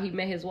 like, how he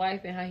met his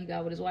wife and how he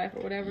got with his wife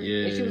or whatever.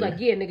 Yeah. And she was like,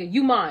 "Yeah, nigga,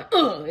 you mine,"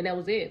 and that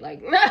was it.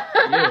 Like,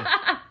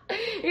 yeah.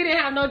 He didn't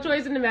have no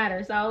choice in the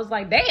matter. So I was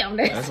like, "Damn,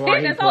 that's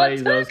why he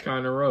plays those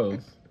kind of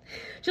roles."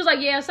 She was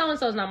like, "Yeah,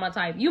 so-and-so's not my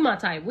type. You my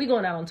type. We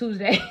going out on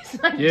Tuesdays."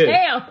 Like, yeah.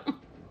 Damn.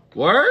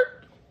 Word?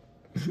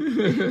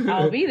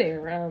 I'll be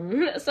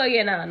there. So,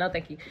 yeah, no,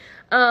 thank you.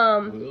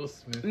 Will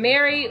Smith.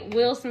 Marry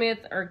Will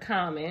Smith or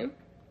Common.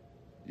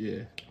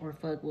 Yeah. Or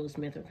fuck Will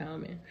Smith or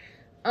Common.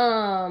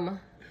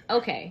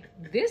 Okay.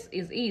 This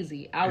is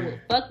easy. I would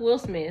fuck Will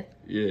Smith.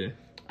 Yeah.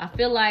 I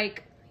feel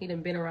like he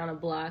done been around the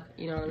block.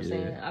 You know what I'm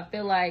saying? I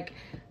feel like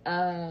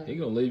he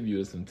gonna leave you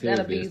with some tidbits.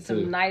 That'll be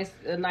some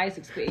nice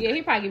experience. Yeah,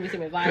 he probably give me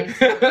some advice.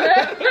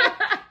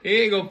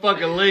 He ain't gonna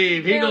fucking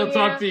leave. He gonna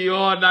talk to you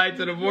all night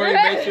to the morning.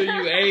 Make sure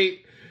you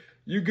ate.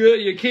 You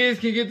good? Your kids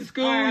can get to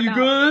school. Right, you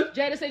good?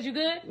 Jada said you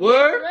good.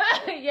 What?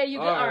 Yeah, you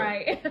good. All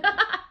right.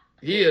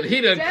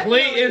 He done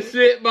clean his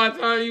shit by the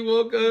time you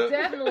woke up.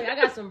 Definitely. I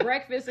got some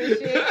breakfast and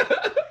shit.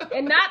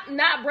 And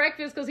not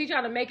breakfast because he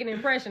trying to make an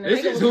impression.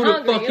 This is who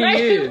the fuck he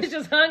is. He's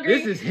just hungry.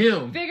 This is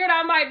him. Figured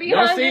I might be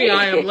Y'all hungry. see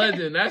I Am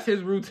Legend. That's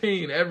his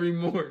routine every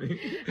morning.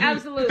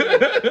 Absolutely.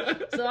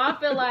 So I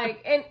feel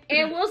like,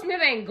 and Will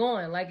Smith ain't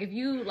going. Like, if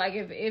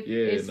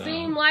it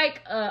seemed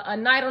like a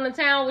night on the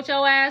town with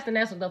your ass, then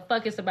that's what the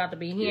fuck it's about to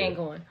be. He ain't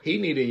going. He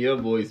needed your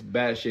voice,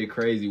 batshit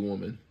crazy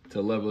woman,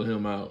 to level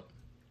him out.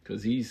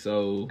 Because he's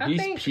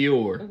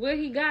pure. What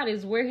he got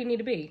is where he need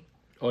to be.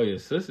 Oh, yeah,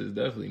 sis is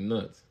definitely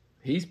nuts.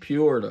 He's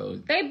pure, though.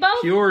 They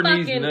both pure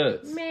fucking, these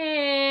nuts.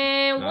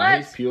 Man, what?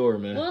 He's pure,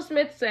 man. Will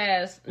Smith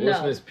says no. Will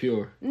Smith's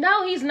pure.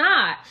 No, he's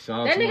not.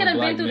 That nigga done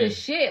been through the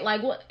shit.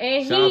 Like, what?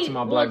 And he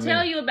will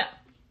tell you about...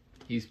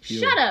 He's pure.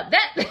 Shut up.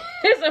 That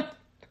is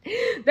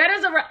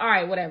a... All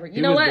right, whatever.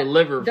 You know what? He was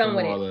delivered Done from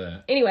with all it. of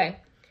that. Anyway,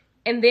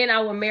 and then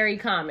I will marry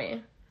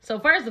Common. So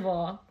first of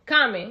all,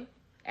 Common,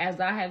 as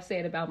I have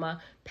said about my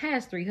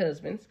past 3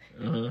 husbands,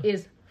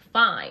 is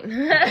fine.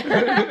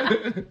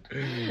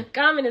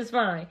 Common is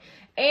fine.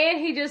 And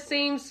he just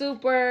seems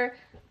super,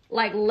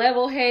 like,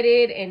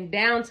 level-headed and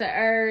down to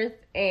earth.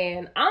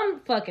 And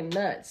I'm fucking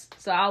nuts.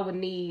 So I would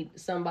need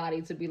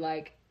somebody to be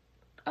like,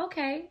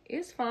 okay,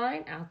 it's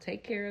fine. I'll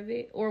take care of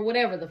it. Or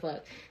whatever the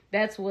fuck.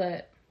 That's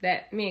what,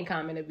 me and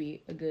Common would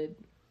be a good,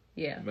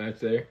 match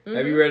there.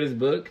 Have you read his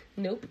book?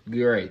 Nope.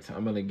 Great.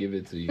 I'm going to give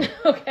it to you.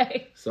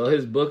 Okay. So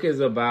his book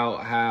is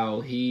about how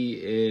he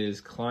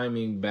is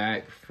climbing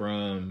back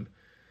from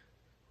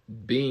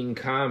being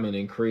Common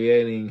and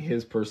creating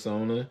his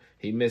persona.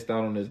 He missed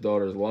out on his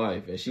daughter's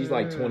life, and she's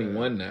like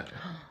 21 now.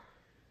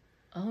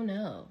 Oh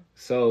no.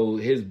 So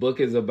his book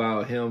is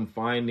about him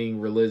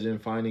finding religion,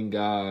 finding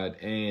God,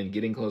 and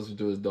getting closer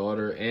to his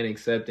daughter and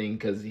accepting,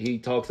 because he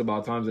talks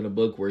about times in the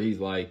book where he's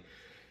like,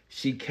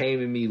 she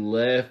came and me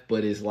left,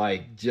 but it's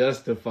like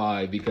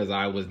justified because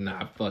I was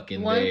not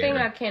fucking One there. thing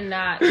I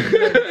cannot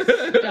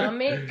even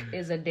stomach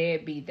is a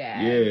deadbeat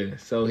dad. Yeah,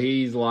 so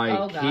he's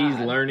like, he's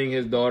learning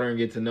his daughter and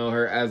get to know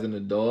her as an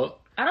adult.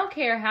 I don't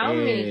care how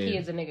many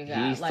kids a nigga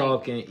got. He's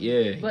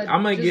talking, but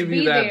I'm gonna just give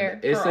you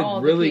that. It's a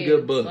really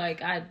good book.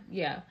 Like,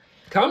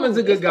 Common's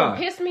a good guy.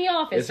 Piss me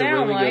off. It's a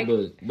really good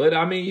book. But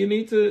I mean,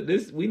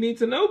 we need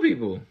to know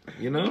people.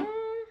 You know.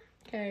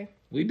 Okay.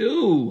 We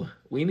do.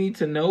 We need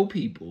to know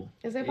people.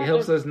 It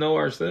helps us know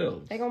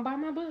ourselves. They gonna buy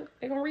my book.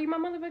 They gonna read my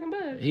motherfucking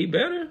book. He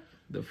better.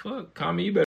 The fuck, Common, you better.